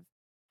have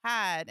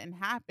had and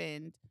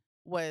happened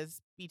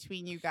was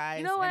between you You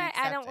guys know what? and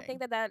I don't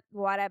think accepting that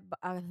why that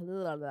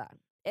blah, blah.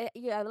 It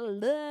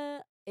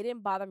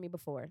didn't bother me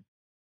before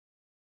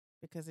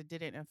because it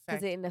didn't because it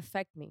affect didn't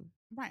affect me.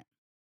 right.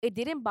 It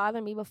didn't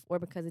bother me before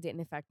because it didn't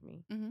affect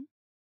me. Mm-hmm.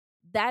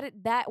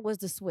 That was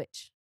the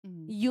switch.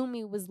 Mm-hmm.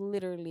 Yumi was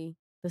literally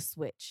the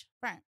switch.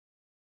 Right.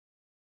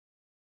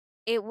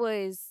 It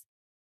was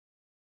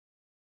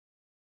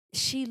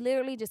she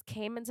literally just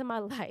came into my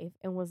life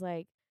and was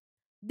like,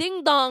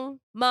 "Ding dong,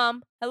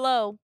 mom,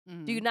 hello. Do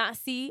Mm-hmm. you not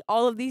see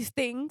all of these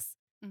things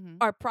Mm-hmm.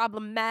 are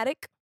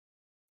problematic?"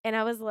 And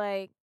I was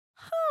like,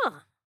 "Huh.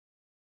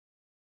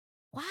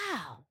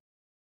 Wow.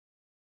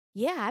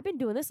 Yeah, I've been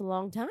doing this a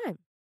long time.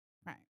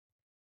 Right.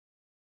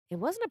 It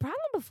wasn't a problem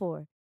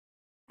before.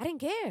 I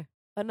didn't care.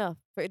 enough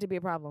for it to be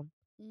a problem.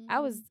 I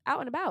was Mm, out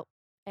and about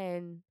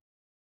and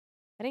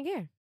I didn't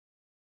care.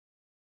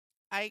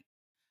 I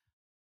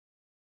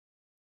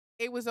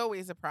it was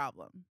always a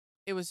problem.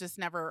 It was just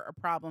never a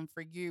problem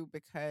for you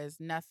because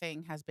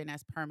nothing has been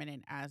as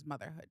permanent as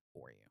motherhood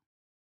for you.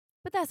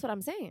 But that's what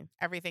I'm saying.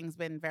 Everything's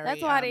been That's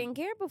very why I didn't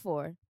care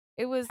before.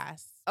 It was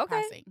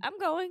okay, passing. I'm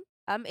going.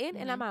 I'm in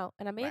and I'm Mhm. out.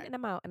 And I'm in Right. and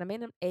I'm out. And I'm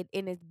in and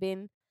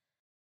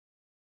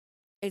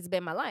it's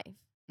been my life.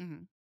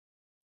 Mhm.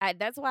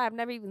 That's why I've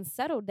never even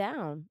settled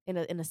down in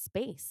a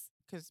space.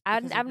 I've Because you've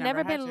I've never never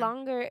had been to.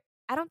 longer.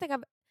 I don't think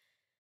I've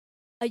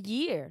a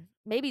year,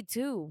 maybe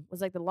 2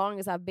 was like the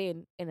longest I've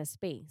been in a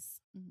space.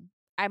 Mhm.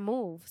 I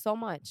move so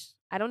much.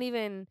 I don't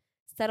even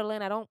settle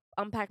in. I don't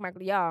unpack my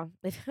y'all.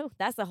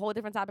 That's a whole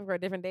different topic for a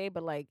different day.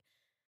 But like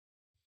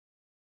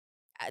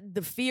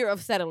the fear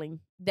of settling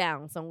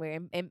down somewhere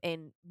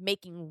and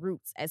making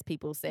roots, as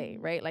people say,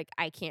 Mhm. right? Like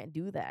I can't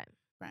do that.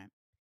 Right.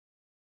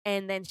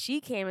 And then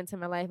she came into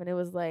my life, and it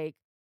was like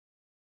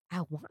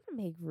I want to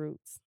make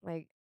roots.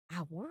 Like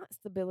I want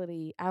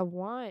stability. I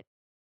want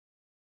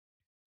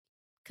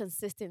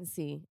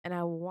consistency, and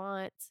I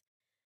want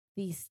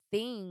these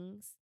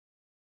things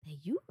that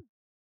you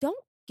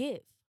don't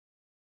give.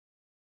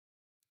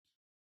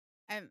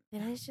 And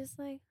And it's just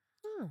like,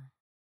 huh.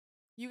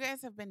 you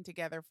guys have been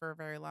together for a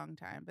very long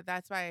time, but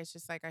that's why it's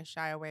just like I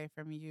shy away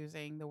from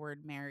using the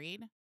word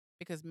married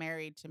because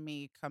married to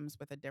me comes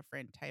with a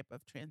different type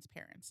of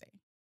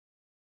transparency.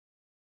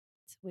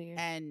 It's weird.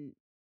 And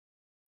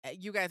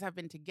you guys have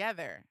been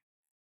together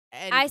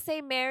and I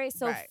say married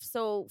right,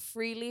 so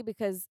freely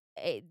because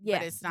but it's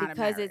yes, not a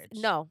because it's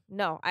marriage.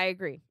 no, I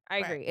agree. I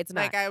Right. agree. It's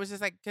Like not. I was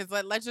just like, because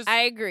let's just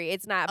I agree.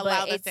 It's not, but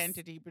allow this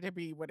entity to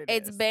be what it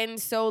it's is. been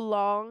so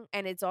long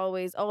and it's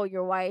always, oh,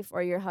 your wife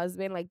or your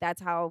husband. Like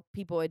that's how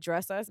people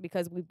address us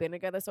because we've been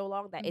together so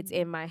long that it's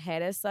in Mhm. my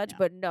head as such. Yeah.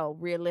 But no,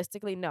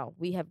 realistically, no.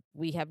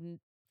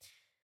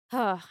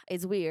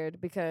 It's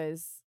weird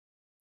because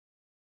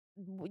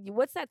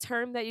what's that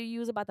term that you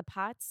use about the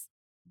pots?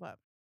 But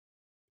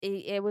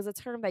It was a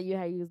term that you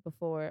had used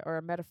before or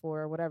a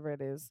metaphor or whatever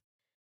it is.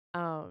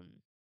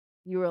 Um,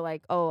 you were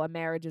like, "Oh, a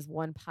marriage is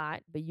one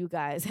pot, but you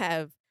guys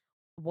have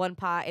one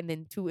pot and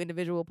then two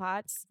individual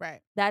pots."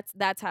 right.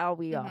 That's how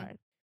we Mhm. are.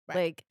 Right.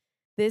 Like,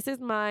 this is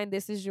mine,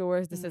 this is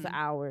yours, this is Mhm.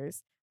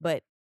 ours, Right.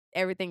 but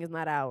everything is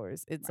not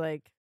ours. It's Right.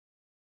 like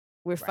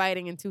we're Right.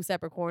 fighting in two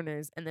separate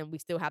corners, and then we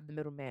still have the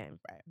middleman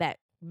Right. that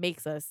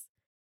makes us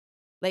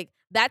like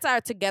that's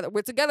our together.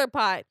 We're together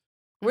pot.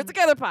 We're Mhm.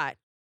 together pot,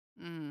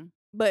 Mhm.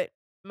 but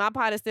my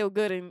pot is still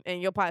good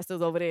and your pot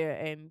still's over there,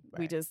 and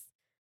Right.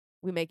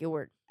 we make it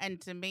work.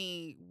 And to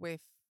me,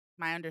 with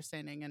my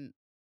understanding and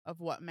of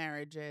what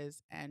marriage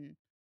is and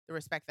the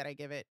respect that I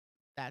give it,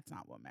 that's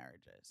not what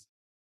marriage is.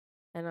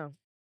 I know.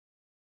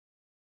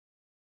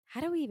 How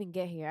do we even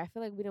get here? I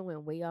feel like we done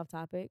went way off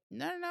topic.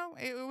 No, no, no.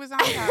 It was on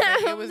topic.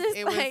 I'm just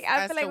It like, was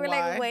I as feel like to we're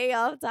like why. way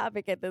off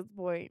topic at this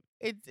point.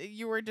 It's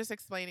you were just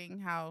explaining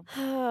how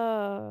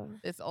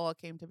this all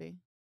came to be.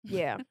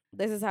 Yeah,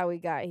 this is how we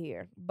got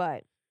here.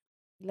 But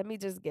let me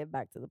just get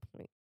back to the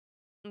point.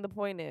 And the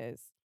point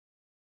is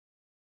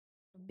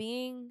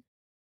being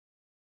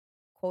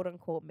quote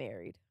unquote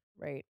married,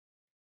 right?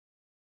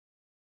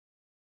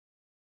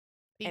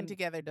 Being And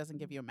together doesn't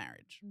give you a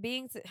marriage.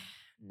 being to,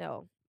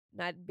 no,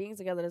 not being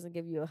together doesn't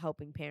give you a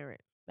helping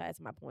parent. That's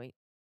my point.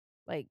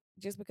 Like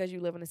just because you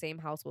live in the same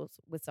household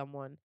with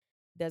someone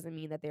doesn't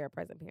mean that they're a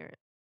present parent.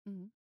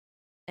 Mhm.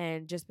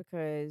 And just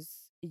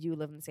because you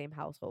live in the same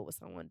household with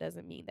someone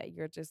doesn't mean that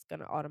you're just going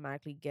to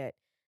automatically get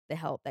the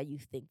help that you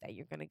think that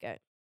you're going to get.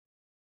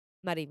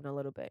 Not even a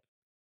little bit.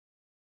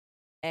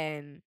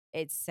 And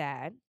it's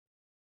sad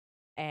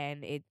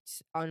and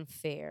it's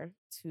unfair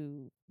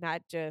to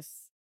not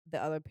just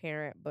the other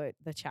parent, but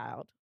the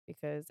child.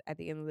 Because at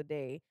the end of the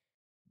day,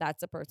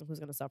 that's the person who's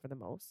going to suffer the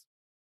most.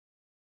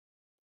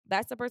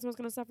 That's the person who's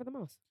going to suffer the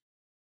most.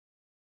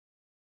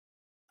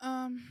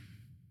 Um,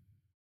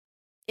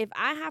 If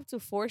I have to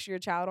force your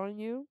child on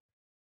you,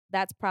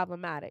 that's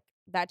problematic.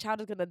 That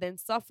child is going to then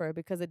suffer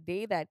because the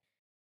day that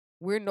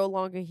we're no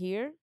longer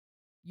here,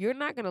 you're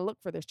not gonna look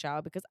for this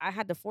child because I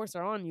had to force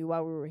her on you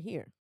while we were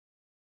here.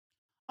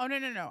 oh no,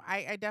 no, no.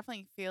 I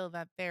definitely feel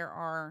that there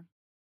are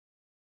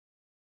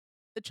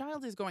the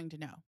child is going to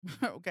know.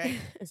 Okay.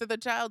 So the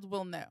child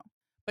will know.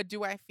 But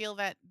do I feel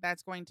that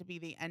that's going to be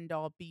the end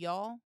all be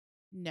all?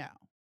 No.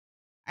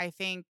 I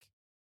think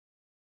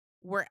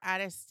we're at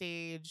a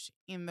stage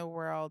in the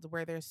world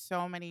where there's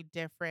so many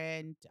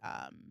different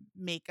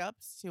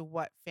makeups to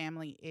what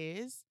family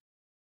is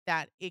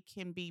that it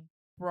can be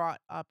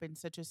brought up in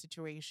such a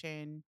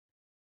situation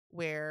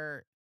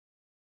where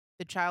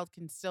the child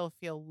can still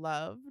feel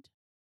loved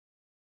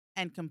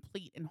and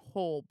complete and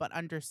whole, but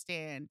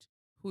understand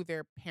who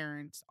their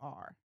parents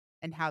are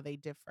and how they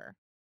differ.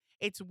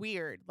 It's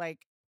weird. Like,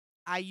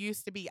 I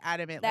used to be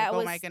adamant, like, That oh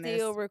would my still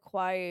goodness.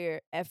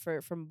 require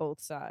effort from both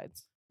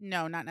sides.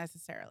 No, not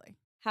necessarily.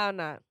 How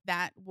not?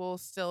 That will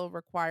still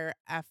require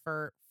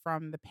effort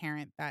from the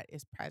parent that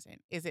is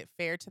present. Is it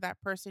fair to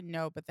that person?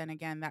 No, but then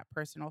again, that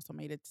person also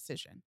made a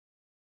decision.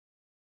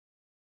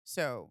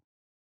 So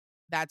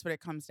that's what it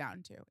comes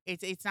down to.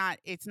 It's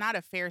not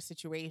a fair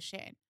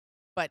situation,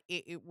 but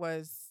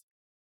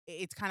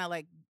it's kind of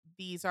like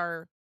these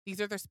are these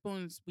are the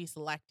spoons we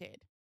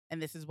selected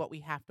and this is what we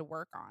have to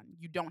work on.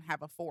 You don't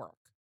have a fork.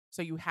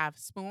 So you have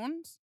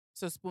spoons,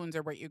 so spoons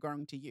are what you're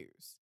going to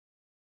use.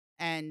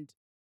 And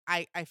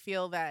I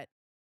feel that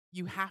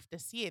you have to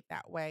see it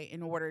that way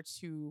in order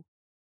to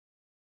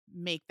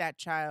make that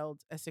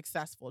child a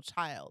successful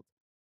child,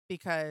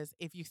 because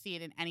if you see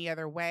it in any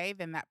other way,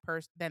 then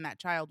that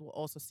child will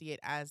also see it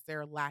as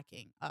they're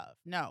lacking of.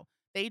 No,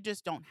 they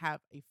just don't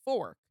have a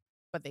fork,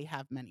 but they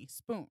have many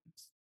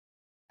spoons.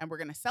 And we're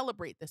going to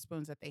celebrate the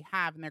spoons that they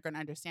have, and they're going to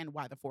understand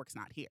why the fork's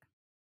not here.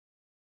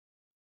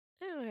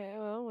 Okay,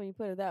 well, when you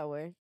put it that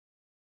way.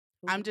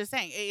 I'm Cool. just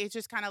saying, it's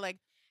just kind of like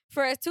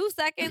For 2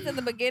 seconds in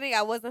the beginning,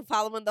 I wasn't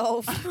following the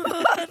whole the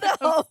I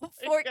was whole like,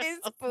 fork and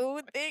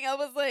spoon thing. I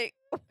was like,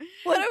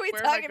 "What are we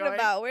where am I talking going?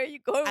 about? Where are you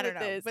going I don't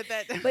with know, this?" but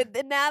that But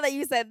then now that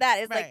you said that,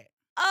 it's like, right.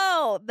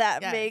 "Oh,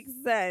 that Yes. makes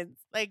sense."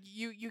 Like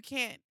you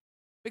can't,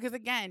 because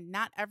again,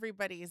 not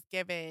everybody is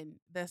given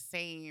the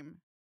same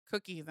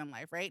cookies in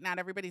life, right? Not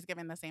everybody's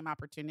given the same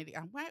opportunity.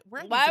 Where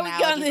are these Why are we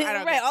going analogies? I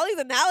don't right, get. all these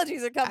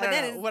analogies are I coming don't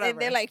in know. and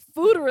they're Whatever. like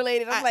food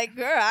related. I'm I like,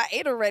 "Girl, I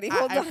ate already.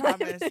 Hold I on."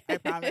 promise. I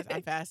promise.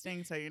 I'm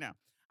fasting, so you know.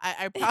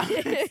 I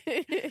promise.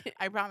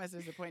 I promise.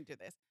 There's a point to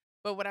this.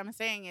 But what I'm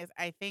saying is,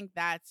 I think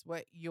that's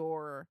what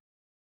you're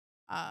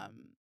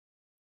um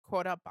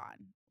caught up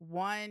on.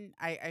 One,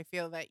 I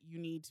feel that you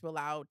need to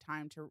allow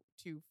time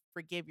to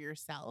forgive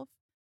yourself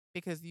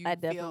because I you feel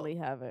definitely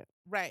haven't.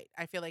 right.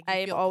 I feel like I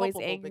you am feel always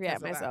culpable angry at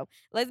because of that.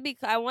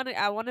 myself. I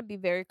want to be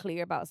very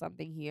clear about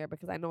something here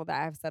because I know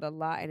that I've said a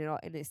lot and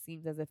it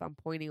seems as if I'm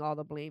pointing all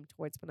the blame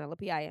towards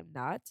Penelope. I am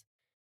not.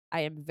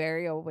 I am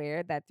very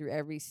aware that through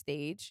every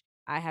stage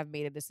I have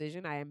made a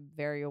decision. I am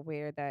very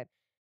aware that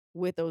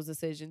with those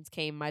decisions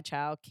came my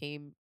child,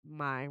 came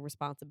my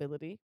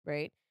responsibility,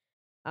 right?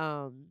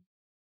 Um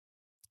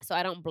so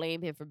I don't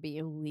blame him for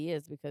being who he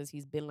is because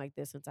he's been like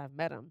this since I've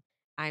met him.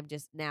 I'm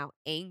just now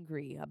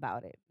angry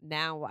about it.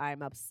 Now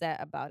I'm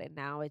upset about it.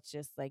 Now it's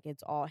just like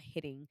it's all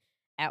hitting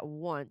at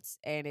once.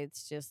 And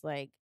it's just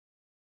like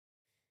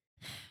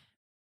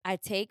I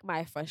take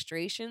my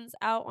frustrations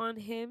out on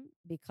him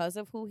because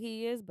of who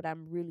he is, but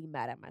I'm really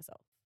mad at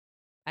myself.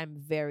 I'm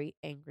very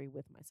angry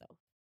with myself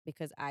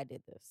because I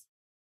did this.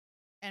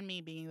 And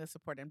me being the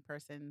supporting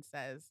person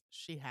says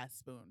she has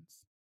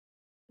spoons.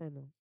 I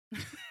know.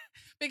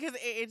 Because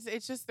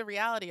it's just the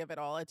reality of it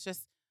all. It's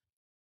just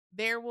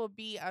there will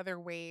be other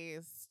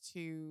ways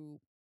to,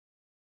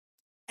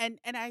 and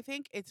I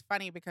think it's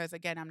funny because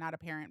again, I'm not a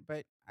parent,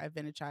 but I've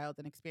been a child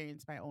and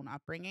experienced my own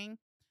upbringing.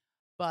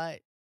 But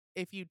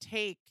if you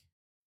take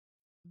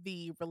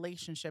the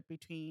relationship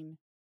between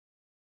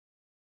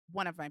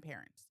one of my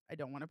parents, I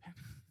don't want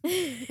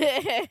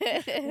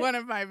to one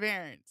of my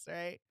parents,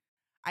 right?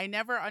 I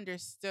never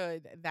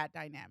understood that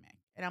dynamic.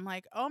 And I'm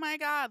like, "Oh my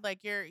god,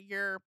 like you're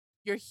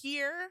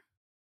here,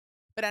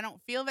 but I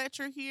don't feel that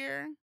you're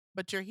here,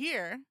 but you're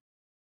here."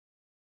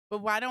 But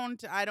why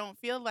don't I don't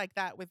feel like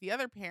that with the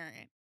other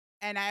parent?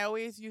 And I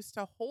always used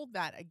to hold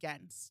that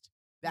against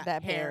that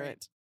That parent.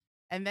 parent.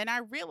 And then I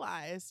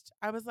realized,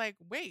 I was like,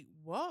 "Wait,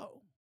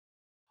 whoa.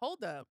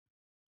 Hold up.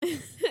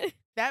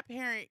 That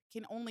parent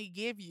can only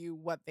give you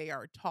what they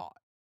are taught.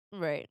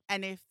 Right.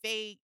 And if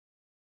they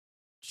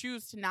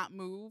choose to not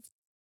move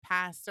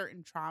past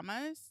certain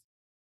traumas,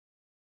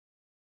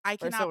 I Or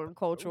cannot certain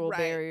cultural right,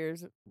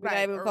 barriers. We're not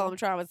right, even call or them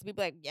traumas.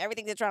 People like, "Yeah,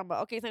 everything's a trauma."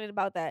 Okay, something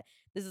about that.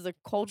 This is a right,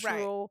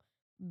 cultural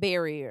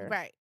barrier.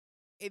 right.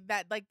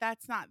 That like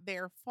that's not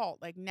their fault.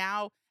 Like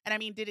now, and I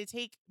mean, did it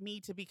take me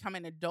to become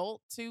an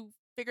adult to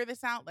figure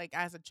this out? Like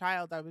as a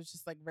child, I was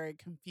just like very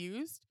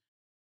confused.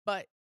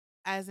 But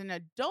as an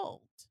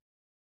adult,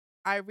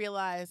 I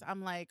realize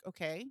I'm like,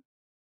 okay,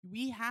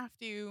 we have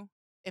to,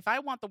 if I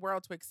want the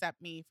world to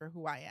accept me for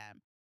who I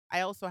am,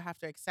 I also have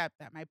to accept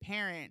that my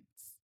parents,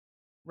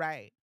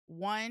 right?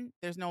 One,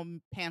 there's no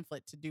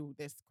pamphlet to do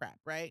this crap,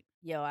 right?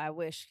 Yo, I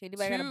wish.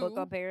 Anybody got a book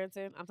on Two,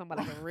 parenting? I'm talking about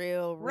like a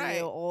real,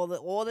 right. all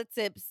the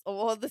tips,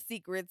 all the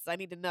secrets I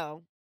need to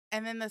know.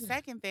 And then the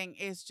second thing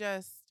is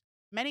just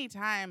many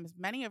times,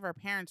 many of our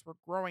parents were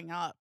growing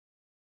up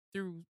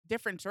through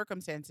different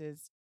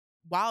circumstances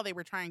while they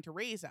were trying to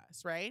raise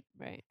us, right?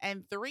 Right.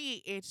 And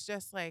three, it's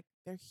just like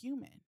they're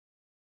human.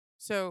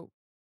 So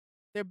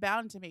they're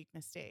bound to make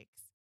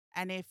mistakes.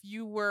 And if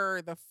you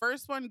were the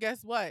first one,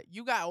 guess what?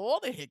 You got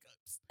all the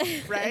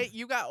hiccups, right?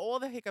 You got all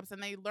the hiccups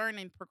and they learn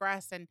and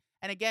progress. And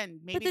again,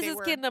 But maybe this they is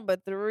kid were number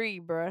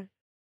 3, bruh.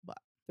 but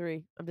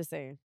 3. I'm just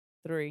saying.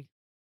 3.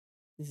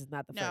 This is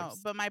not the no,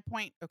 first. but my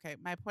point, okay,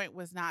 my point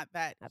was not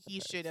that Not the he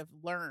should first. have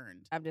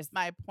learned. I'm just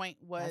My point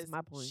That's was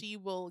my point. she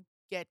will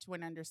get to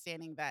an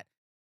understanding that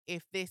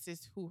if this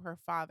is who her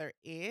father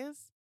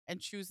is and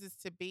chooses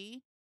to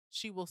be,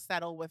 she will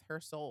settle with her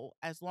soul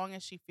as long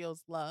as she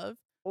feels love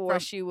Or from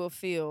she will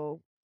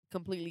feel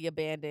completely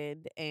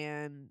abandoned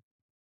and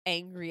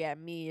angry at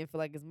me and feel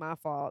like it's my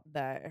fault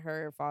that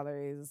her father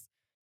is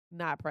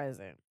not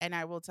present. And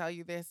I will tell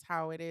you this,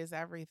 how it is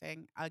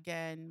everything.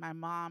 Again, my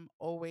mom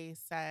always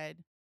said,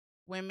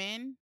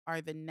 women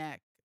are the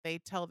neck. They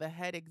tell the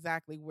head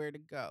exactly where to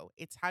go.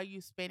 It's how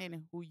you spin it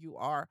and who you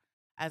are.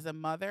 As a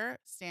mother,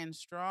 stand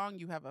strong.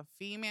 You have a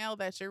female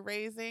that you're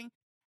raising.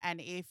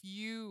 And if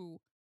you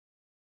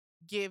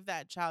give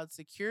that child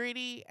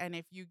security and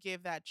if you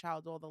give that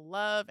child all the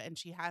love and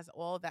she has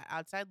all that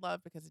outside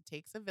love, because it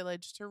takes a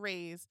village to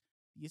raise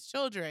these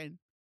children,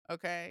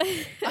 okay?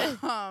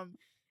 Um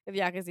If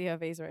y'all can see her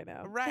face right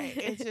now. right,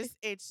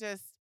 it's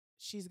just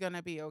she's going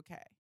to be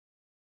okay.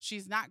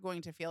 She's not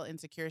going to feel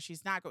insecure.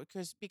 She's not going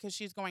because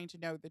she's going to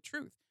know the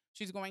truth.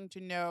 She's going to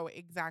know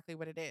exactly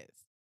what it is.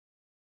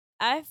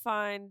 I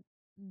find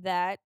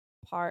that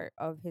part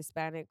of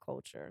Hispanic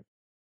culture,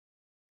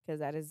 because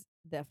that is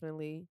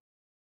definitely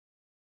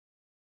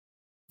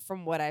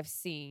from what I've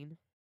seen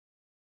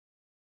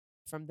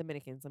from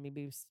Dominicans, let me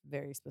be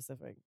very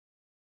specific,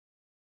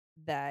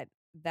 that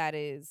that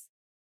is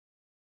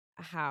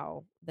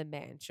how the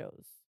man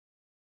shows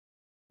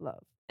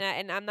love.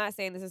 And I'm not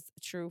saying this is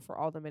true for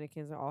all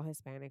Dominicans or all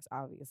Hispanics,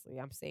 obviously.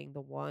 I'm saying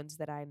the ones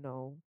that I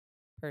know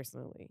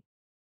personally,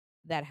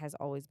 that has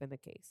always been the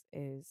case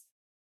is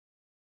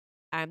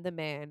I'm the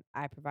man,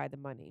 I provide the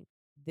money.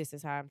 This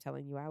is how I'm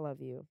telling you I love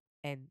you,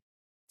 and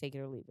take it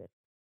or leave it.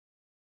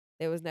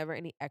 There was never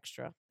any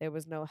extra. There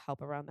was no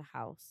help around the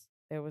house.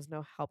 There was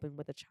no helping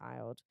with the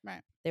child.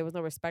 Right. There was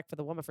no respect for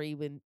the woman for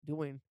even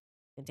doing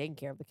and taking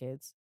care of the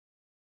kids.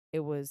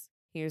 It was,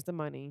 here's the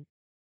money.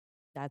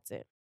 That's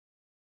it.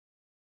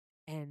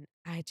 And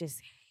I just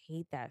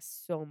hate that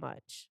so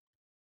much.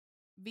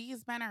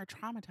 These men are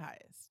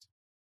traumatized.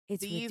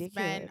 It's These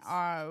men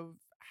ridiculous.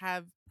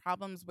 have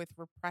problems with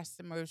repressed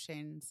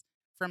emotions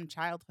from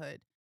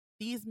childhood.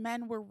 These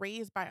men were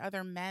raised by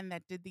other men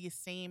that did the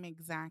same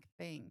exact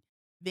thing.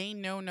 They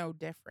know no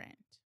different.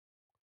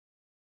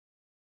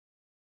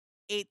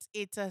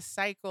 It's a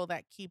cycle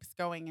that keeps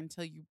going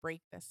until you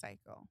break the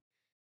cycle.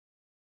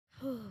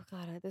 Oh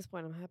God, at this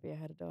point I'm happy I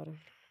had a daughter.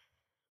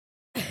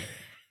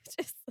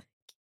 Just like,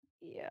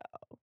 yeah.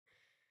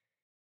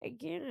 I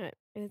can't.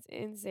 It's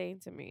insane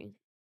to me.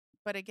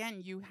 But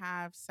again, you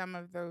have some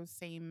of those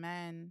same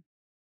men,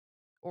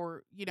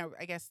 or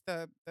I guess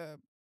the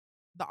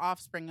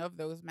offspring of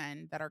those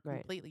men that are Right.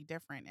 completely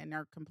different and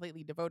are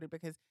completely devoted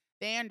because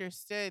they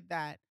understood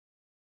that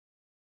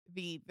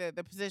the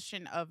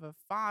position of a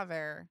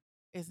father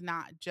is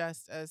not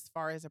just as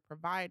far as a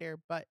provider,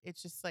 but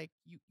it's just like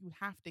you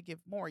have to give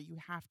more. You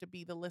have to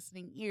be the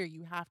listening ear.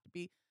 You have to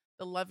be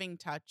the loving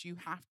touch. You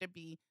have to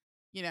be,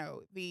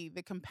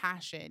 the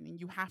compassion, and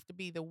you have to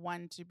be the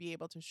one to be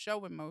able to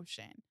show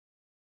emotion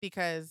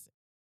because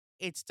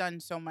it's done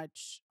so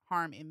much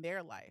harm in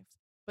their life.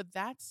 But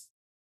that's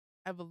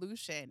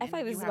evolution, I feel and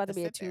like this you is have about to to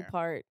be a sit there.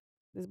 two-part.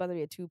 This is about to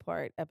be a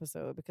two-part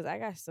episode because I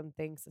got some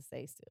things to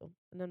say still,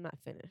 and I'm not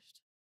finished.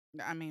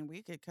 I mean,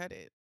 we could cut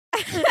it.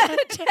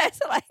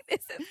 Just like this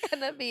is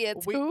gonna be a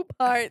we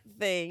two-part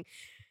thing.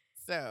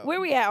 Where so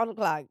we at on the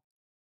clock?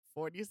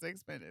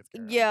 46 minutes,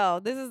 girl. Yo,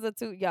 this is the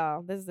two,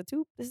 y'all. This is the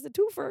two. This is the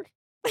twofer.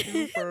 Two This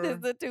is for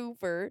the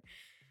twofer.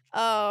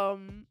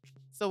 Um,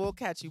 So we'll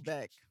catch you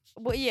back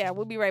well, yeah,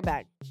 we'll be right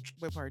back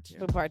with part two.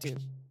 with part two.